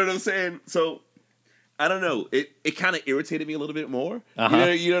 Yeah, you know what I'm saying? So I don't know. It kind of irritated me a little bit more.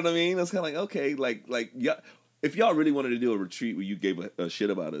 You know what I mean? It's kind of like, okay, yeah. If y'all really wanted to do a retreat where you gave a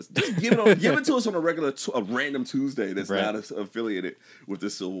shit about us, just give it to us on a random Tuesday that's not affiliated with the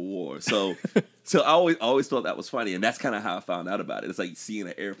Civil War. So I always thought that was funny, and that's kind of how I found out about it. It's like seeing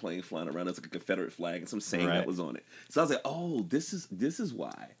an airplane flying around. It's like a Confederate flag and some saying that was on it. So I was like, oh, this is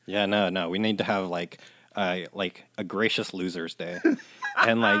why. Yeah, no, we need to have a gracious losers day,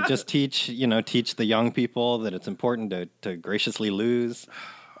 and just teach the young people that it's important to graciously lose.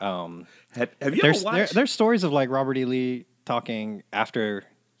 Have you ever watched? There's stories of Robert E. Lee talking after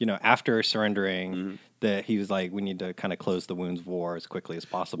surrendering that he was like, we need to kind of close the wounds of war as quickly as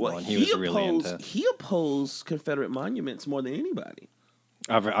possible, and he was really into. He opposed Confederate monuments more than anybody.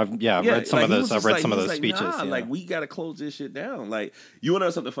 I've read some of those. I've read some of those speeches. Nah, we got to close this shit down. You want to know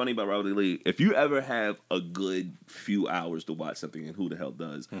something funny about Robert E. Lee? If you ever have a good few hours to watch something, and who the hell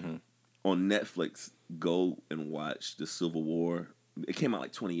does, on Netflix, go and watch the Civil War. It came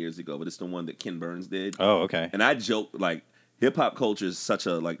out 20 years ago, but it's the one that Ken Burns did. Oh, okay. And I joke, hip hop culture is such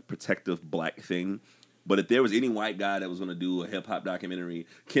a protective black thing. But if there was any white guy that was going to do a hip hop documentary,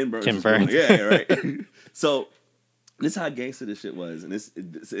 Ken Burns. Yeah, right. So this is how gangster this shit was,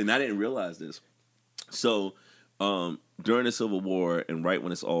 and I didn't realize this. So during the Civil War, and right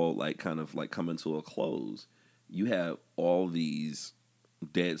when it's all coming to a close, you have all these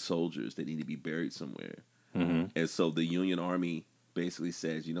dead soldiers that need to be buried somewhere, and so the Union Army basically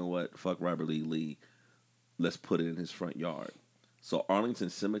says, you know what, fuck Robert E. Lee, let's put it in his front yard. So Arlington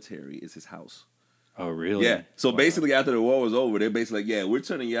Cemetery is his house. Oh, really? Yeah. So basically, after the war was over, they're basically like, yeah, we're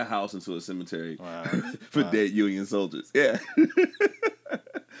turning your house into a cemetery for dead Union soldiers. Yeah.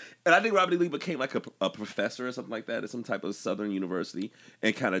 And I think Robert E. Lee became a professor or something like that at some type of Southern university,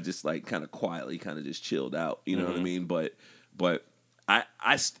 and kind of just quietly just chilled out. You know what I mean? But I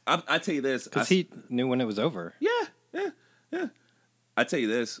tell you this, because he knew when it was over. Yeah. I tell you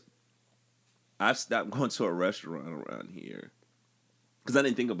this, I've stopped going to a restaurant around here because I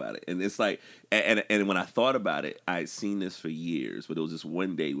didn't think about it, and it's and when I thought about it, I'd seen this for years, but it was just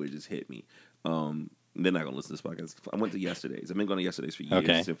one day where it just hit me. They're not gonna listen to this podcast. I went to Yesterday's. I've been going to Yesterday's for years.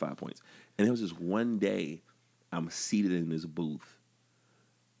 It's in 5 Points, and it was just one day I'm seated in this booth,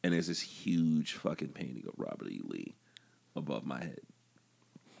 and there's this huge fucking painting of Robert E. Lee above my head,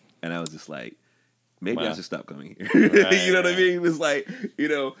 and I was just like, maybe I should stop coming here. You know what I mean?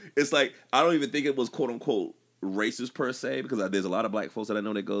 It's I don't even think it was quote unquote racist per se, because there's a lot of black folks that I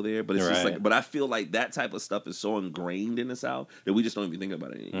know that go there, but it's just but I feel like that type of stuff is so ingrained in the South that we just don't even think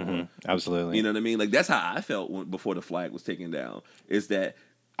about it anymore. Absolutely. You know what I mean? That's how I felt before the flag was taken down, is that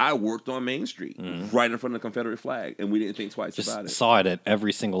I worked on Main Street right in front of the Confederate flag, and we didn't think twice about it. Saw it at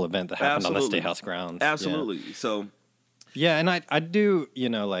every single event that happened on the State House grounds. Absolutely. Yeah. So yeah, and I do,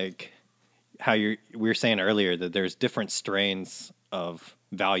 how we were saying earlier that there's different strains of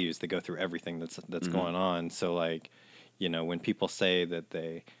values that go through everything that's going on. So when people say that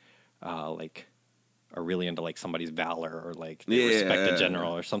they are really into somebody's valor, or they respect a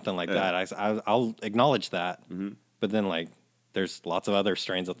general or something like that, I'll acknowledge that. But then there's lots of other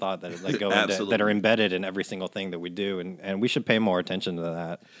strains of thought that go into, Absolutely. that are embedded in every single thing that we do, and we should pay more attention to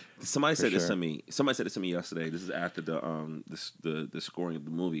that. Somebody said this sure. to me. Somebody said this to me yesterday. This is after the scoring of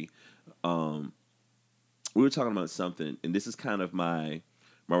the movie. We were talking about something, and this is kind of my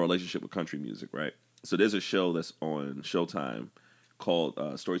relationship with country music, right? So there's a show that's on Showtime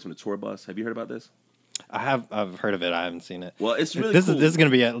called Stories from the Tour Bus. Have you heard about this? I've heard of it. I haven't seen it. Well, it's really this cool. is going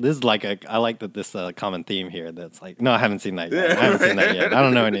to be I like that this common theme here. That's like, no, I haven't seen that yet. I haven't seen that yet. I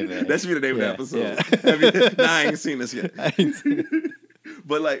don't know anything. That should be the name of the episode. Yeah. I ain't seen this yet.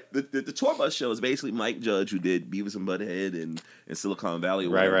 But like the tour bus show is basically Mike Judge, who did Beavis and Butthead and Silicon Valley,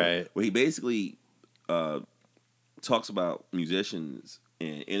 or whatever, right. where he basically talks about musicians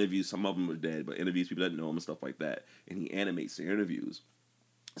and interviews. Some of them are dead, but interviews people that know them and stuff like that. And he animates their interviews.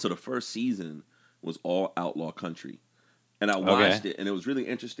 So the first season was all outlaw country. And I watched it, and it was really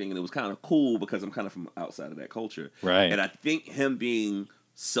interesting, and it was kind of cool because I'm kind of from outside of that culture. Right. And I think him being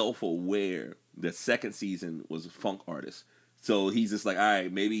self-aware, the second season was a funk artist. So he's just like, all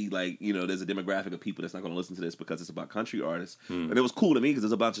right, maybe like, you know, there's a demographic of people that's not going to listen to this because it's about country artists. And it was cool to me because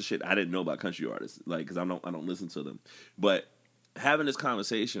there's a bunch of shit I didn't know about country artists, like, because I don't listen to them. But having this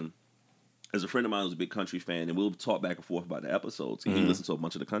conversation, as a friend of mine who's a big country fan, and we'll talk back and forth about the episodes. And he listens to a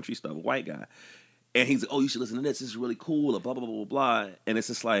bunch of the country stuff, a white guy. And he's like, oh, you should listen to this. This is really cool, blah, blah, blah, blah, blah. And it's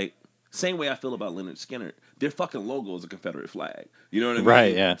just like, same way I feel about Leonard Skinner. Their fucking logo is a Confederate flag. You know what I mean?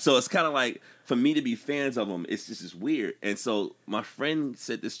 Right, yeah. So it's kind of like, for me to be fans of them, it's just weird. And so my friend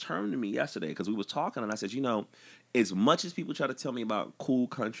said this term to me yesterday because we was talking, and I said, you know, as much as people try to tell me about cool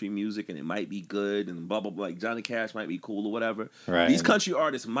country music and it might be good and blah, blah, blah, like Johnny Cash might be cool or whatever, right. These country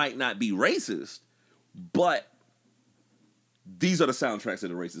artists might not be racist, but these are the soundtracks that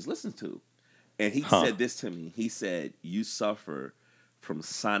the racists listen to. And he said this to me. He said, you suffer from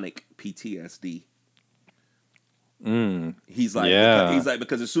sonic PTSD. He's like,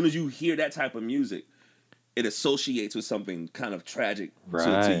 because as soon as you hear that type of music, it associates with something kind of tragic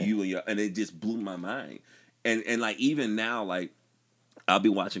to you, and it just blew my mind. And like, even now, like, I'll be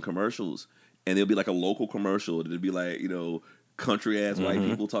watching commercials, and there'll be like a local commercial. It'll be like, you know, country ass white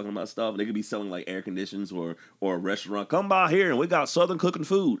people talking about stuff. They could be selling like air conditions or a restaurant. Come by here and we got Southern cooking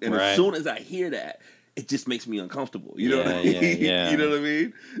food. And as soon as I hear that, it just makes me uncomfortable. You know what I mean? Yeah. You know what I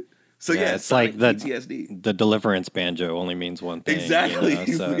mean? So it's like the PTSD. The Deliverance banjo only means one thing. Exactly.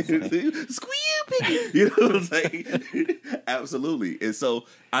 You know, so Squeal, piggy. You know what I'm saying? Absolutely. And so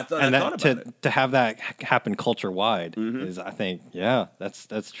I thought about it. To have that happen culture wide is, I think,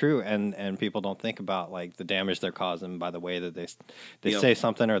 that's true. And people don't think about like the damage they're causing by the way that they say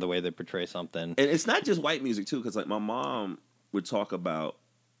something or the way they portray something. And it's not just white music too, because like my mom would talk about,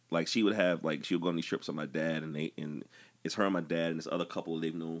 like, she would have, like, she would go on these trips with my dad, and it's her and my dad and this other couple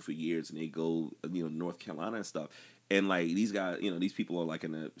they've known for years, and they go, you know, North Carolina and stuff. And like, these guys, you know, these people are like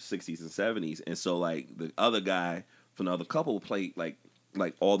in the 60s and 70s, and so like the other guy from the other couple played like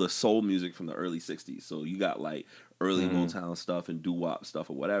all the soul music from the early 60s. So you got like early Motown stuff and doo-wop stuff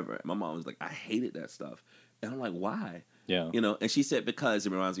or whatever. And my mom was like, I hated that stuff. And I'm like, why? Yeah. You know, and she said, because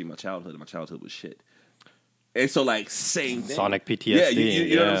it reminds me of my childhood, and my childhood was shit. And so, like, same thing. Sonic PTSD. Yeah,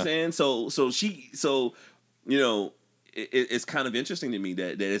 you know what I'm saying? So you know, it's kind of interesting to me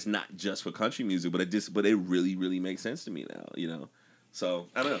that it's not just for country music, but it really, really makes sense to me now, you know? So,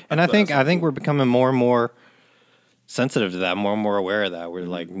 I don't know. And I think we're becoming more and more sensitive to that, more and more aware of that. We're,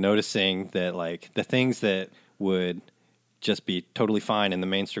 like, noticing that, like, the things that would just be totally fine in the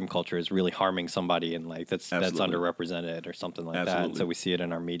mainstream culture is really harming somebody, and like that's underrepresented or something like that. And so we see it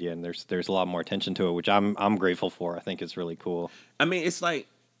in our media, and there's a lot more attention to it, which I'm grateful for. I think it's really cool. I mean, it's like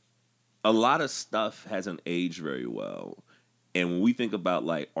a lot of stuff hasn't aged very well. And when we think about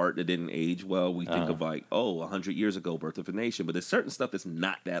like art that didn't age well, we think of like, 100 years ago, Birth of a Nation. But there's certain stuff that's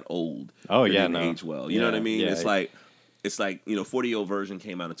not that old. Oh, that yeah, didn't age well. You know what I mean? It's like, you know, 40-year-old version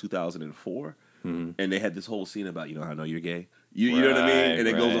came out in 2004. And they had this whole scene about, you know, I know you're gay. You know what I mean? And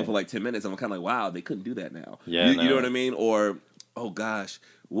it goes on for like 10 minutes. I'm kind of like, wow, they couldn't do that now. Yeah, you know what I mean? Or, oh gosh,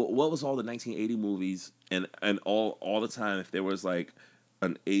 what was all the 1980 movies? And all the time, if there was like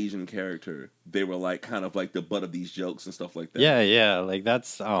an Asian character, they were like kind of like the butt of these jokes and stuff like that. Yeah. Like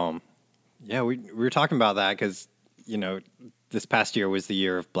that's, we were talking about that because, you know, this past year was the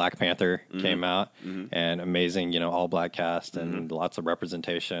year of Black Panther came out, and amazing, you know, all black cast and lots of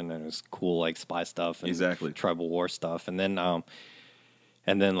representation, and it was cool, like spy stuff and tribal war stuff, and then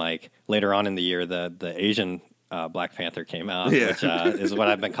like later on in the year, the Asian Black Panther came out, which is what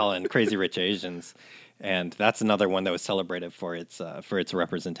I've been calling Crazy Rich Asians, and that's another one that was celebrated for its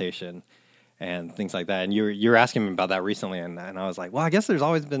representation and things like that. And you were asking me about that recently, and I was like, well, I guess there's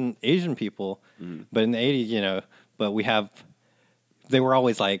always been Asian people, but in the 80s, you know, but we have they were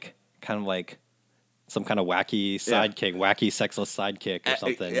always like kind of like some kind of wacky sidekick, wacky sexless sidekick or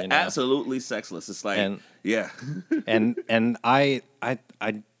something. You know? Absolutely sexless. It's like, yeah. and I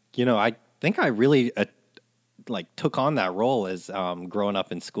you know, I think I really like took on that role as growing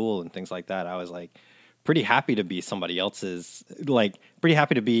up in school and things like that. I was like pretty happy to be somebody else's, like pretty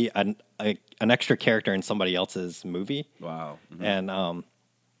happy to be an extra character in somebody else's movie. Wow. Mm-hmm.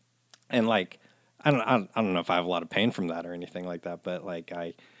 And like I don't know if I have a lot of pain from that or anything like that, but like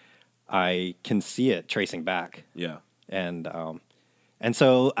I can see it tracing back. Yeah. And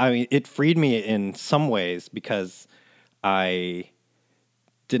so I mean it freed me in some ways because I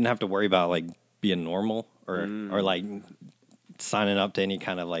didn't have to worry about like being normal or like signing up to any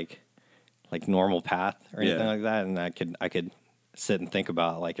kind of like normal path or anything like that, and I could sit and think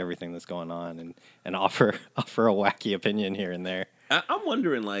about like everything that's going on and offer a wacky opinion here and there. I'm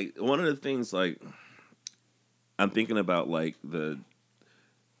wondering, like, one of the things, like, I'm thinking about like the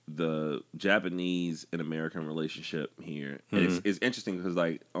Japanese and American relationship here. And it's interesting because,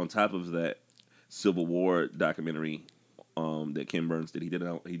 like, on top of that Civil War documentary that Ken Burns did, he did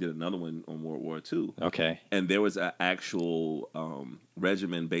another one on World War II. Okay. And there was an actual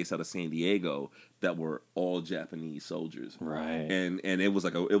regiment based out of San Diego that were all Japanese soldiers. Right. And it was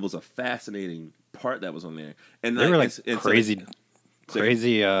like it was a fascinating part that was on there. And they were like crazy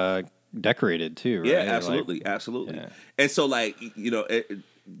decorated too, right? Yeah, absolutely, like, absolutely. Yeah. And so, like, you know,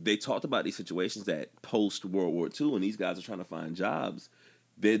 they talked about these situations that post World War II, and these guys are trying to find jobs.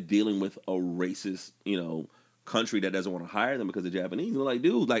 They're dealing with a racist, you know, country that doesn't want to hire them because they're Japanese. And they're like,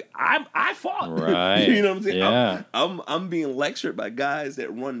 dude, like I fought, right? You know what I'm saying? Yeah. I'm being lectured by guys that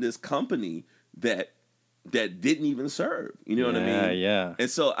run this company that didn't even serve. You know what I mean? Yeah. And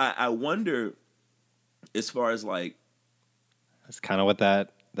so I wonder, as far as like, that's kind of what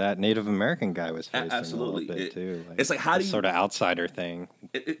that Native American guy was facing absolutely. a little bit too. Like, it's like, how do you sort of outsider thing?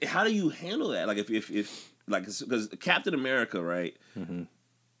 How do you handle that? Like if like, because Captain America, right? Mm-hmm.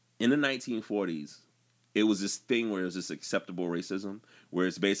 In the 1940s, it was this thing where it was this acceptable racism, where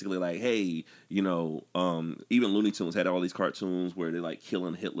it's basically like, hey, you know, even Looney Tunes had all these cartoons where they're like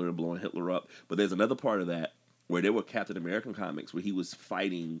killing Hitler and blowing Hitler up. But there's another part of that where there were Captain American comics where he was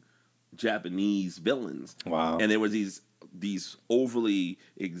fighting Japanese villains. Wow. And there were these overly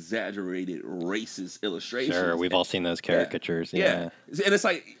exaggerated racist illustrations. Sure, we've all seen those caricatures. Yeah. And it's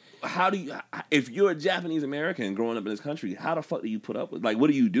like, how do you, if you're a Japanese American growing up in this country, how the fuck do you put up with, like, what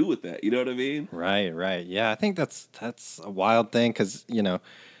do you do with that? You know what I mean? Right. Yeah, I think that's a wild thing because, you know,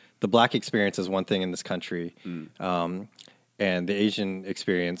 the black experience is one thing in this country, and the Asian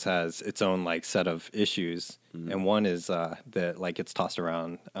experience has its own like set of issues. And one is that like it's tossed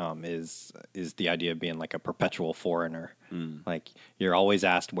around is the idea of being like a perpetual foreigner. Like you're always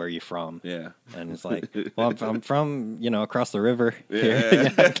asked where you're from. Yeah, and it's like, well, I'm from, you know, across the river. Here.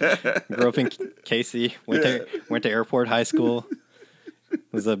 Grew up in Casey. Went to Airport High School.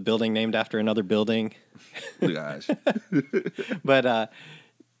 Was a building named after another building. Oh gosh. But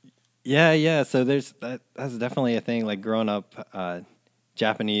yeah. So that's definitely a thing. Like growing up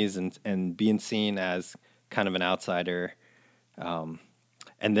Japanese and being seen as kind of an outsider, and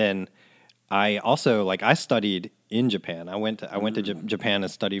then I also I studied in Japan. I went to Japan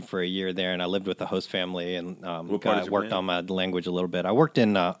and studied for a year there, and I lived with the host family and worked on my language a little bit. I lived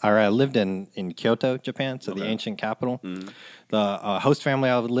in Kyoto, Japan, so the ancient capital. The host family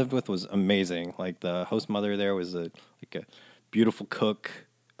I lived with was amazing. Like the host mother there was a beautiful cook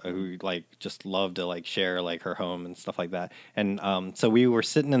who just loved to share her home and stuff like that. And so we were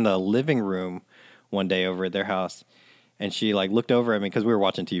sitting in the living room one day over at their house, and she looked over at me because we were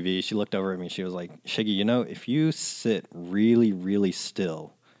watching TV. She looked over at me. She was like, "Shiggy, you know, if you sit really, really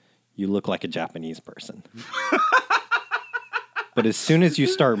still, you look like a Japanese person. But as soon as you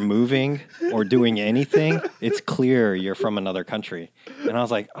start moving or doing anything, it's clear you're from another country." And I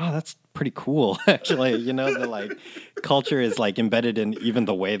was like, "Oh, that's pretty cool." Actually, you know, the culture is embedded in even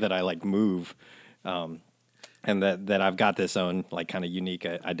the way that I move. And that I've got this own kind of unique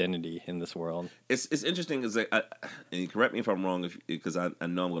identity in this world. It's interesting because and correct me if I'm wrong, because I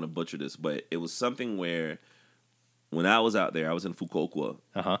know I'm going to butcher this, but it was something where when I was out there, I was in Fukuoka,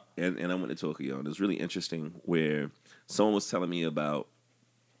 and I went to Tokyo, and it was really interesting where someone was telling me about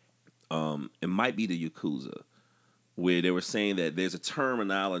it might be the Yakuza, where they were saying that there's a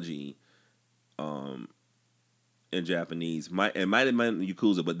terminology in Japanese. It might have been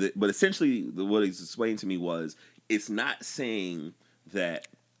Yakuza, but essentially what he's explained to me was it's not saying that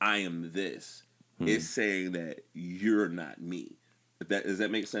I am this. It's saying that you're not me. Does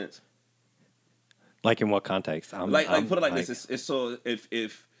that make sense? In what context? Put it like this. It's so if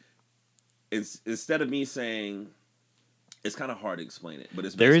it's instead of me saying It's kind of hard to explain it, but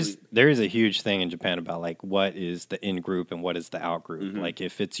it's There basically is a huge thing in Japan about like what is the in group and what is the out group. Mm-hmm. Like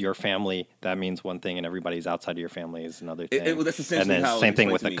if it's your family, that means one thing, and everybody's outside of your family is another thing. well, that's essentially and then how it same thing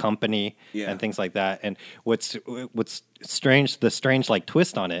explained with to a me. company Yeah. and things like that. And what's strange, the strange like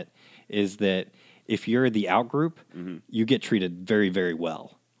twist on it is that if you're the out group, you get treated very, very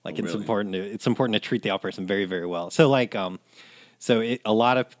well. Like Mm-hmm. Oh, really? it's important to treat the out person very, very well. So like a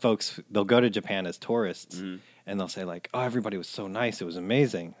lot of folks, they'll go to Japan as tourists and they'll say like, oh, everybody was so nice. It was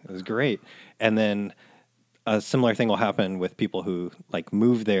amazing. It was great. And then a similar thing will happen with people who like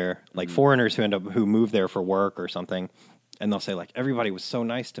move there, like foreigners who move there for work or something. And they'll say like, everybody was so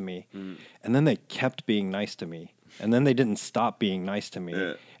nice to me. And then they kept being nice to me. And then they didn't stop being nice to me.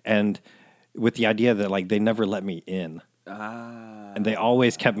 Yeah. And with the idea that like they never let me in. And they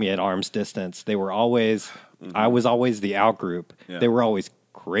always kept me at arm's distance. They were always, I was always the out group. Yeah. They were always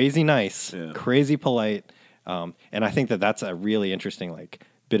crazy nice, Yeah. crazy polite. And I think that that's a really interesting like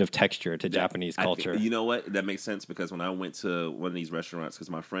bit of texture to Japanese culture. You know what? That makes sense because when I went to one of these restaurants, because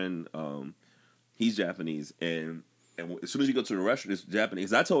my friend, he's Japanese, and as soon as you go to the restaurant, it's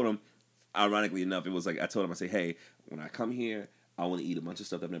Japanese. I told him, ironically enough, it was like I told him, I say, hey, when I come here, I want to eat a bunch of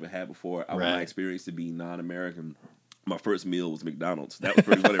stuff I've never had before. I want my Right. experience to be non-American. My first meal was McDonald's. That was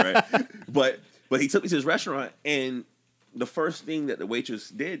pretty funny, right? But he took me to this restaurant, and the first thing that the waitress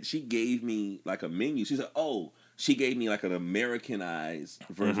did, she gave me like a menu. She said, "Oh," she gave me like an Americanized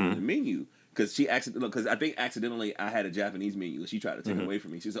version of the menu because I think accidentally I had a Japanese menu and she tried to take it away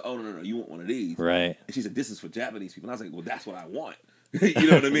from me. She said, "Oh no, you want one of these?" Right. And she said, "This is for Japanese people." And I was like, "Well, that's what I want." You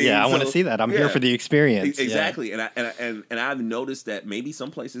know what I mean? Yeah, I want to So, see that. I'm yeah. here for the experience. Yeah. Exactly, and I've noticed that maybe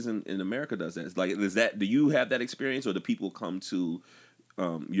some places in America does that. It's like, do you have that experience, or do people come to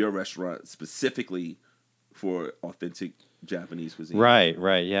your restaurant specifically for authentic Japanese cuisine? Right,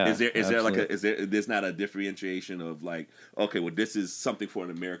 yeah. Is there absolutely. there's not a differentiation of like, okay, well, this is something for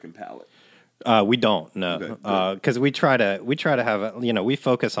an American palate? We don't, no, Okay, because we try to have we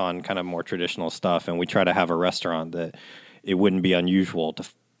focus on kind of more traditional stuff, and we try to have a restaurant that it wouldn't be unusual to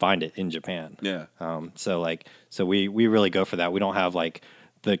find it in Japan. Yeah. So we really go for that. We don't have like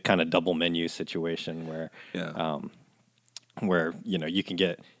the kind of double menu situation where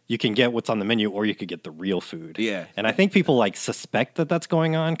you can get what's on the menu, or you could get the real food. Yeah. And I think people like suspect that that's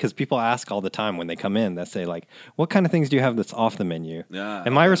going on because people ask all the time when they come in. They say like, "What kind of things do you have that's off the menu?" Yeah.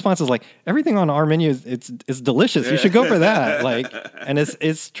 And my response is like, "Everything on our menu is it's delicious. You should go for that." Like, and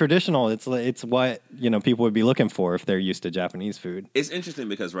it's traditional. It's what people would be looking for if they're used to Japanese food. It's interesting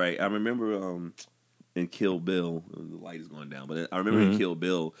because I remember in Kill Bill, the light is going down, but I remember in Kill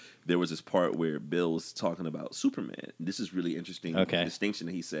Bill there was this part where Bill was talking about Superman. This is really interesting distinction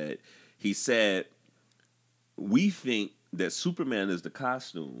that he said. He said, we think that Superman is the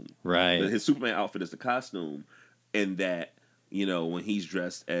costume, Right? that his Superman outfit is the costume, and that when he's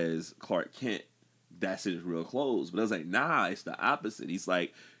dressed as Clark Kent, that's his real clothes. But I was like, nah, it's the opposite. He's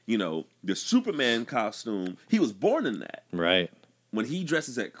like, the Superman costume, he was born in that. Right. When he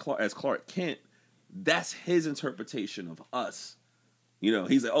dresses as Clark Kent, that's his interpretation of us.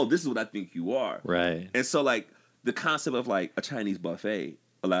 He's like, oh, this is what I think you are. Right. And so, like, the concept of, like, a Chinese buffet,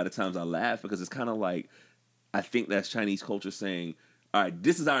 a lot of times I laugh because it's kind of like, I think that's Chinese culture saying, all right,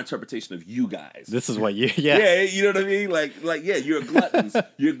 this is our interpretation of you guys. This is what you, Yeah, you know what I mean? Like, yeah, you're gluttons.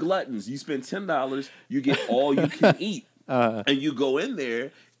 You're gluttons. You spend $10, you get all you can eat. And you go in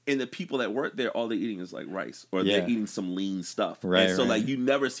there, and the people that work there, all they're eating is like rice, or they're eating some lean stuff. Right. And so like you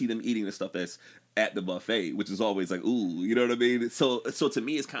never see them eating the stuff that's at the buffet, which is always like, ooh, you know what I mean? So to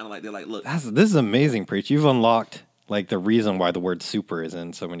me, it's kind of like they're like, look, this is amazing, Preach. You've unlocked like the reason why the word super is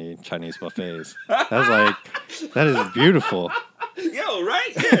in so many Chinese buffets. That is beautiful. Yo,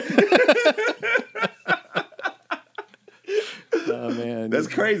 right? Yeah. Oh man, That's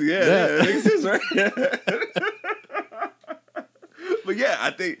crazy. Yeah, that makes sense, right? But yeah,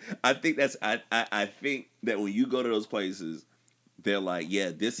 I think that when you go to those places, they're like,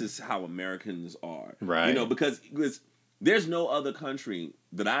 yeah, this is how Americans are, right? Because there's no other country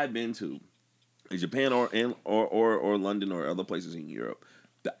that I've been to, in Japan or London or other places in Europe.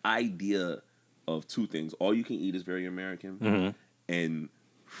 The idea of two things: all you can eat is very American, and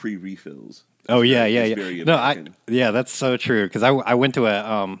free refills. Oh yeah. Very No, American. that's so true. Because I went to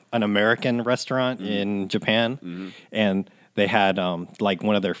an American restaurant in Japan, and they had like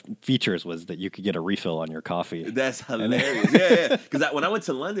one of their features was that you could get a refill on your coffee. That's hilarious. Yeah. Because when I went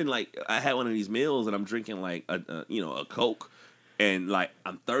to London, like I had one of these meals and I'm drinking like a Coke, and like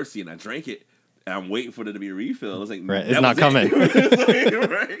I'm thirsty and I drank it. And I'm waiting for there to be a refill. I was like, right, it's not coming.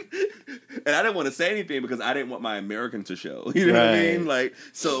 Right? And I didn't want to say anything because I didn't want my American to show. You know what I mean? Like,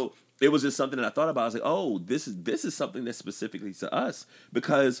 so it was just something that I thought about. I was like, oh, this is something that's specifically to us,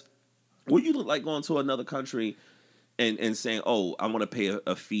 because when you look like going to another country and saying, oh, I want to pay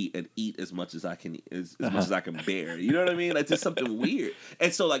a fee and eat as much as I can, as much as I can bear. You know what I mean? Like, just something weird.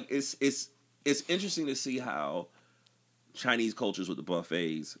 And so like it's interesting to see how Chinese cultures with the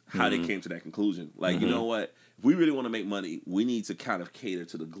buffets, how they came to that conclusion. Like, you know what? If we really want to make money, we need to kind of cater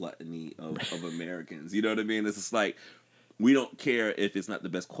to the gluttony of Americans. You know what I mean? It's just like, we don't care if it's not the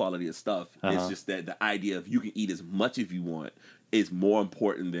best quality of stuff. It's just that the idea of you can eat as much if you want is more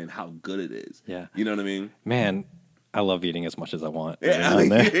important than how good it is. Yeah. You know what I mean? Man, I love eating as much as I want. Yeah.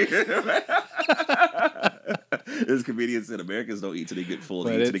 There's comedians said Americans don't eat till they get full,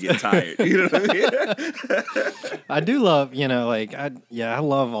 they eat till they get tired. You know what I mean? I do love, I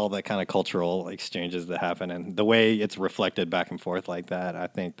love all the kind of cultural exchanges that happen, and the way it's reflected back and forth like that. I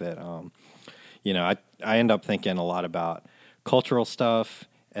think that, I end up thinking a lot about cultural stuff,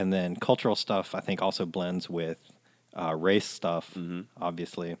 and then cultural stuff I think also blends with race stuff,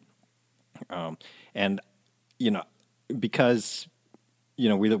 obviously, and because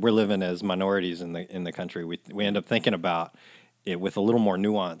we're living as minorities in the country, we end up thinking about it with a little more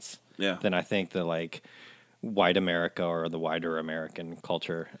nuance than I think the like white America or the wider American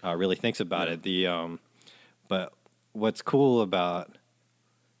culture really thinks about it. But what's cool about,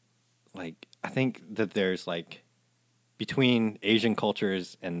 like, I think that there's like, between Asian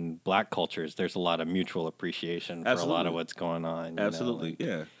cultures and black cultures, there's a lot of mutual appreciation for a lot of what's going on. Absolutely,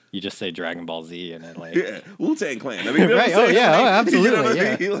 yeah. You just say Dragon Ball Z and it like Wu-Tang Clan. I mean, right? Oh yeah, like, absolutely. You know what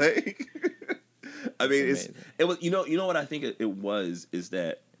yeah. I mean? Like, I mean, It's it was. You know what I think it was is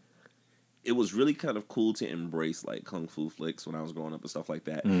that it was really kind of cool to embrace like kung fu flicks when I was growing up and stuff like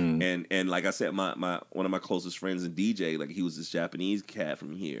that. And like I said, my one of my closest friends and DJ, like he was this Japanese cat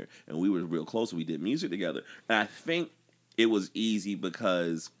from here, and we were real close. We did music together, and I think it was easy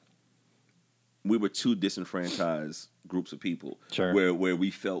because we were two disenfranchised groups of people, sure, where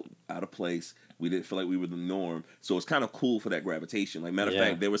we felt out of place. We didn't feel like we were the norm, so it's kind of cool for that gravitation. Like, matter of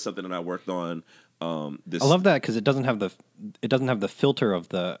fact, there was something that I worked on. I love that because it doesn't have the filter of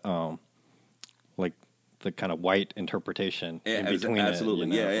the like the kind of white interpretation in between.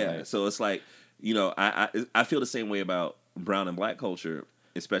 Absolutely, it, Like, so it's like, I feel the same way about brown and black culture,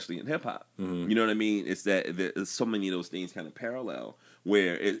 especially in hip hop. You know what I mean? It's that there's so many of those things kind of parallel,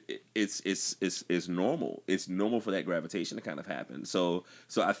 where it's normal. It's normal for that gravitation to kind of happen. So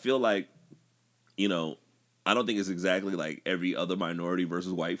I feel like, I don't think it's exactly like every other minority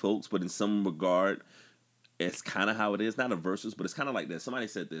versus white folks, but in some regard, it's kind of how it is. Not a versus, but it's kind of like this. Somebody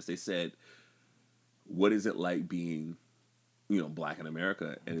said this. They said, "What is it like being, black in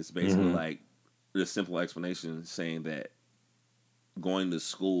America?" And it's basically like the simple explanation saying that going to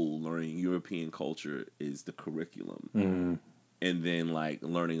school, learning European culture is the curriculum, and then like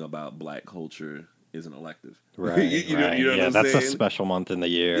learning about black culture is an elective. Right. You know what I'm that's saying? a special month in the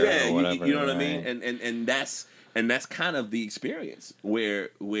year, or whatever. You know what I mean? And that's kind of the experience where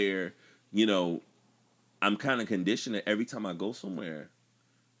I'm kind of conditioned that every time I go somewhere,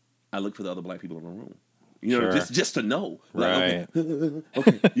 I look for the other black people in the room. Just to know, like, right? Okay.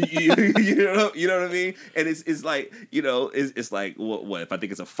 you know what I mean? And it's like, it's like, what if I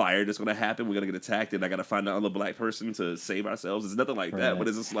think it's a fire that's going to happen? We're going to get attacked, and I got to find another black person to save ourselves. It's nothing like that, but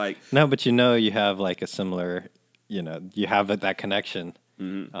it's just like, no, but you have like a similar, you have that connection,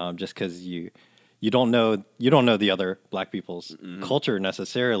 just because you don't know the other black people's culture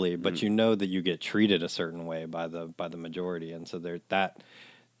necessarily, but you know that you get treated a certain way by the majority, and so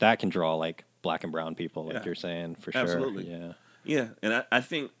that can draw like black and brown people, like you're saying, for sure. Absolutely. Yeah. And I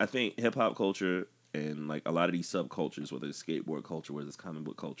think hip hop culture and like a lot of these subcultures, whether it's skateboard culture, whether it's comic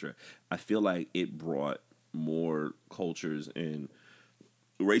book culture, I feel like it brought more cultures and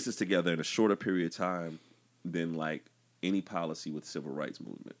races together in a shorter period of time than like any policy with civil rights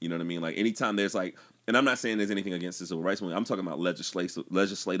movement. You know what I mean? Like, anytime there's like, and I'm not saying there's anything against the civil rights movement, I'm talking about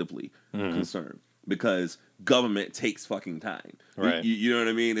legislatively concerned, because government takes fucking time. Right. You know what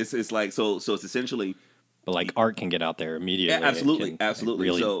I mean? It's like, so it's essentially, but like art can get out there immediately. Yeah, absolutely, it can, absolutely.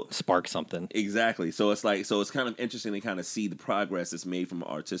 Like, really so spark something. Exactly. So it's like, it's kind of interesting to kind of see the progress that's made from an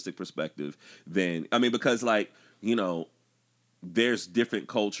artistic perspective. Because like, there's different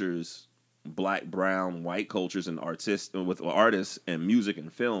cultures, black, brown, white cultures, and artists and music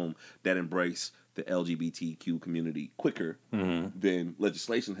and film that embrace the LGBTQ community quicker than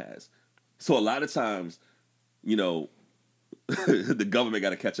legislation has. So a lot of times, the government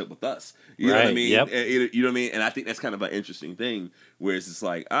got to catch up with us. You know what I mean? Yep. You know what I mean? And I think that's kind of an interesting thing, where it's just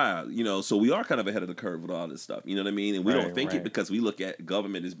like, so we are kind of ahead of the curve with all this stuff. You know what I mean? And we don't think it, because we look at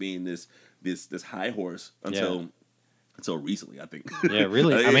government as being this high horse until until recently, I think. Yeah,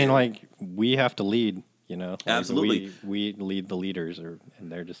 really. I mean, like, we have to lead. You know, like, absolutely. We lead the leaders,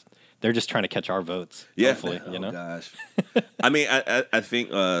 and they're just trying to catch our votes. Yeah. Hopefully, you know. Gosh. I mean, I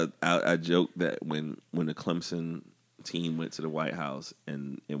think I joke that when the Clemson team went to the White House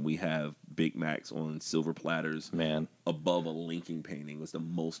and we have Big Macs on silver platters, Man, above a Lincoln painting was the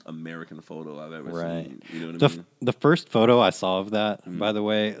most American photo I've ever right. seen. You know what I mean? The first photo I saw of that, by the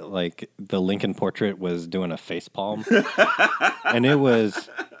way, like the Lincoln portrait was doing a face palm, and it was.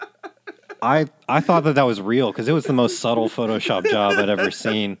 I thought that was real because it was the most subtle Photoshop job I'd ever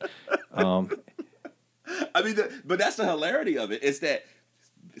seen. I mean, but that's the hilarity of it. Is that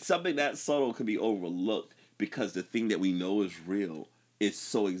something that subtle can be overlooked because the thing that we know is real is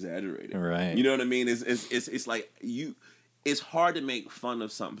so exaggerated. Right. You know what I mean? It's like it's hard to make fun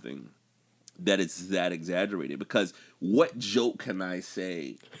of something that is that exaggerated because what joke can I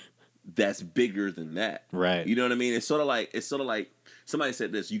say that's bigger than that? Right. You know what I mean? It's sort of like somebody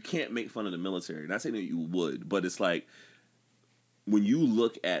said this, you can't make fun of the military. Not saying that you would, but it's like when you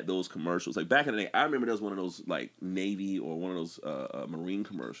look at those commercials, like back in the day, I remember there was one of those like Navy or one of those Marine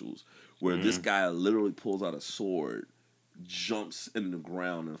commercials where this guy literally pulls out a sword, jumps in the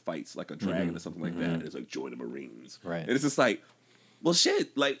ground and fights like a dragon or something like that. And it's like, join the Marines. Right. And it's just like, well,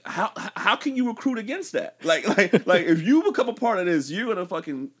 shit. Like, how can you recruit against that? Like if you become a part of this, you're gonna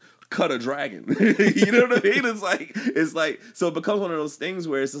fucking cut a dragon. You know what I mean? It's like so it becomes one of those things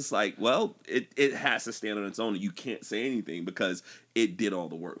where it's just like, well, it has to stand on its own. And you can't say anything because it did all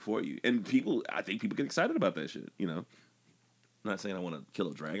the work for you. And I think people get excited about that shit. You know, I'm not saying I want to kill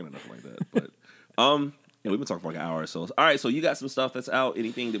a dragon or nothing like that, but we've been talking for like an hour or so. All right, so you got some stuff that's out.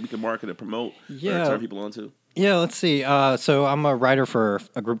 Anything that we can market and promote? Yeah. Or turn people on to? Yeah, let's see. So I'm a writer for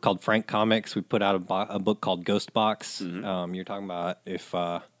a group called Frank Comics. We put out a book called Ghost Box. You're talking about if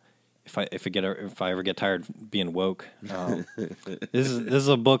I ever get tired of being woke. This is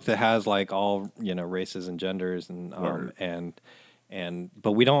a book that has like all races and genders and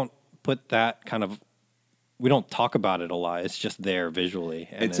but we don't put that kind of. We don't talk about it a lot. It's just there visually.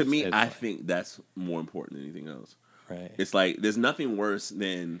 And to me, I think that's more important than anything else. Right. It's like there's nothing worse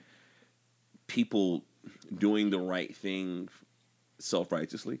than people doing the right thing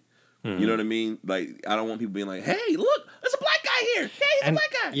self-righteously. You know what I mean? Like, I don't want people being like, hey, look, there's a black guy here. Hey, he's a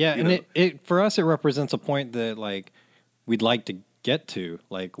black guy. Yeah, and it for us, it represents a point that, like, we'd like to get to,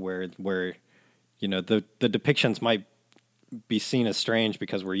 like, where the depictions might be seen as strange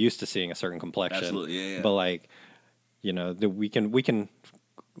because we're used to seeing a certain complexion. Absolutely, yeah. But, like, we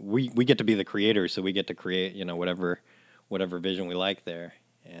get to be the creators, so we get to create, whatever vision we like there.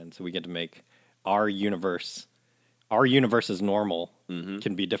 And so we get to make our universe is normal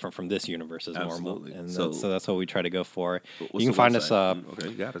can be different from this universe is normal. And so that's what we try to go for. You can find us, okay,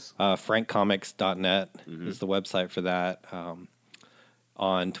 you got us. frankcomics.net is the website for that.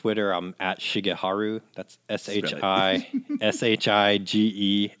 On Twitter, I'm at Shigeharu. That's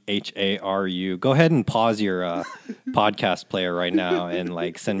SHIGEHARU. Go ahead and pause your podcast player right now and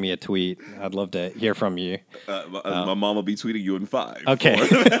like send me a tweet. I'd love to hear from you. My mom will be tweeting you in 5. Okay.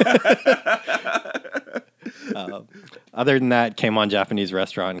 Other than that, came on Japanese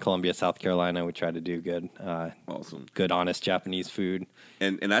restaurant in Columbia, South Carolina. We try to do good, awesome, good, honest Japanese food.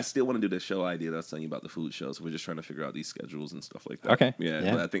 And I still want to do the show idea that I was telling you about the food show. So we're just trying to figure out these schedules and stuff like that. Okay,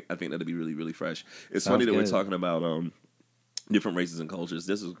 yeah. But I think that'd be really, really fresh. It's Sounds funny that good. we're talking about different races and cultures.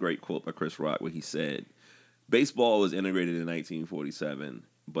 This is a great quote by Chris Rock where he said, "Baseball was integrated in 1947."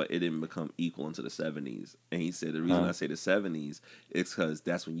 But it didn't become equal into the 70s. And he said, the reason I say the 70s is because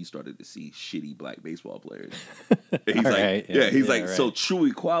that's when you started to see shitty black baseball players. And he's like, right, he's like, right. so true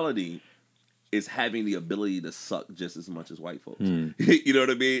equality is having the ability to suck just as much as white folks. You know what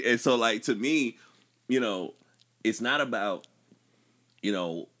I mean? And so, like, to me, it's not about,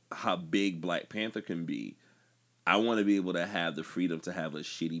 how big Black Panther can be. I want to be able to have the freedom to have a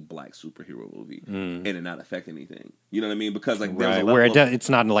shitty black superhero movie and it not affect anything. You know what I mean? Because like there's a level where of, it's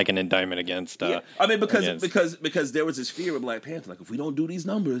not like an indictment against. I mean, because there was this fear of Black Panther. Like, if we don't do these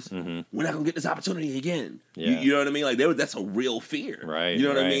numbers, we're not gonna get this opportunity again. Yeah. You know what I mean? Like that's a real fear. Right. You know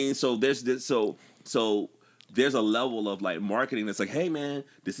what I right. mean? So there's this. So there's a level of like marketing that's like, hey man,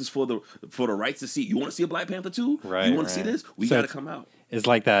 this is for the rights to see. You want to see a Black Panther too? Right. You want to see this? We got to come out. It's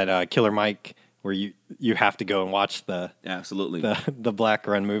like that Killer Mike. Where you have to go and watch the Black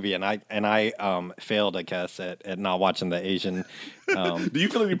Run movie, and I failed, I guess, at not watching the Asian. Do you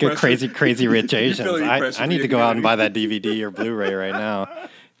feel any pressure? Crazy rich Asians? I need to go out and buy that DVD or Blu-ray right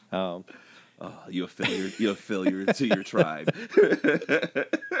now. You're a failure. You're a failure to your tribe.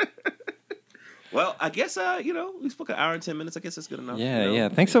 Well, I guess we spoke an hour and 10 minutes. I guess that's good enough. Yeah.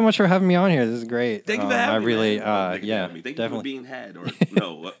 Thanks so much for having me on here. This is great. Thank you for having me. I really, Thank you for having me. Thank you for being had. Or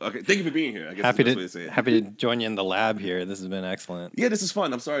no, okay. Thank you for being here. I guess that's the best way to say it. Happy to join you in the lab here. This has been excellent. Yeah, this is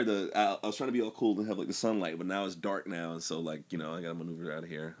fun. I'm sorry. I was trying to be all cool and have like the sunlight, but now it's dark now, and so like I gotta maneuver out of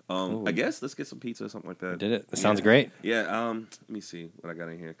here. I guess let's get some pizza or something like that. Did it? That sounds great. Yeah. Let me see what I got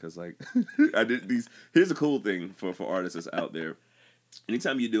in here because like I did these. Here's a cool thing for artists that's out there.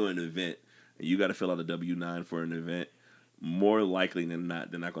 Anytime you do an event and you got to fill out a W-9 for an event, more likely than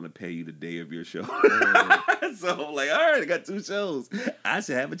not, they're not going to pay you the day of your show. So I'm like, all right, I got 2 shows. I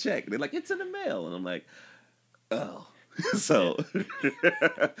should have a check. They're like, it's in the mail. And I'm like, oh. So we're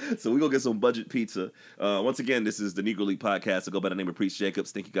going to get some budget pizza. Once again, this is the Negro League Podcast. I go by the name of Priest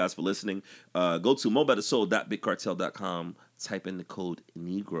Jacobs. Thank you guys for listening. Go to mobettersoul.bigcartel.com. Type in the code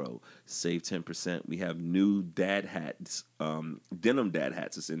Negro. Save 10%. We have new dad hats, denim dad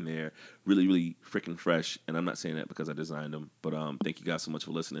hats that's in there. Really, really freaking fresh. And I'm not saying that because I designed them. But thank you guys so much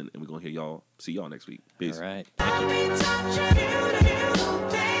for listening. And we're going to see y'all next week. Peace. All right.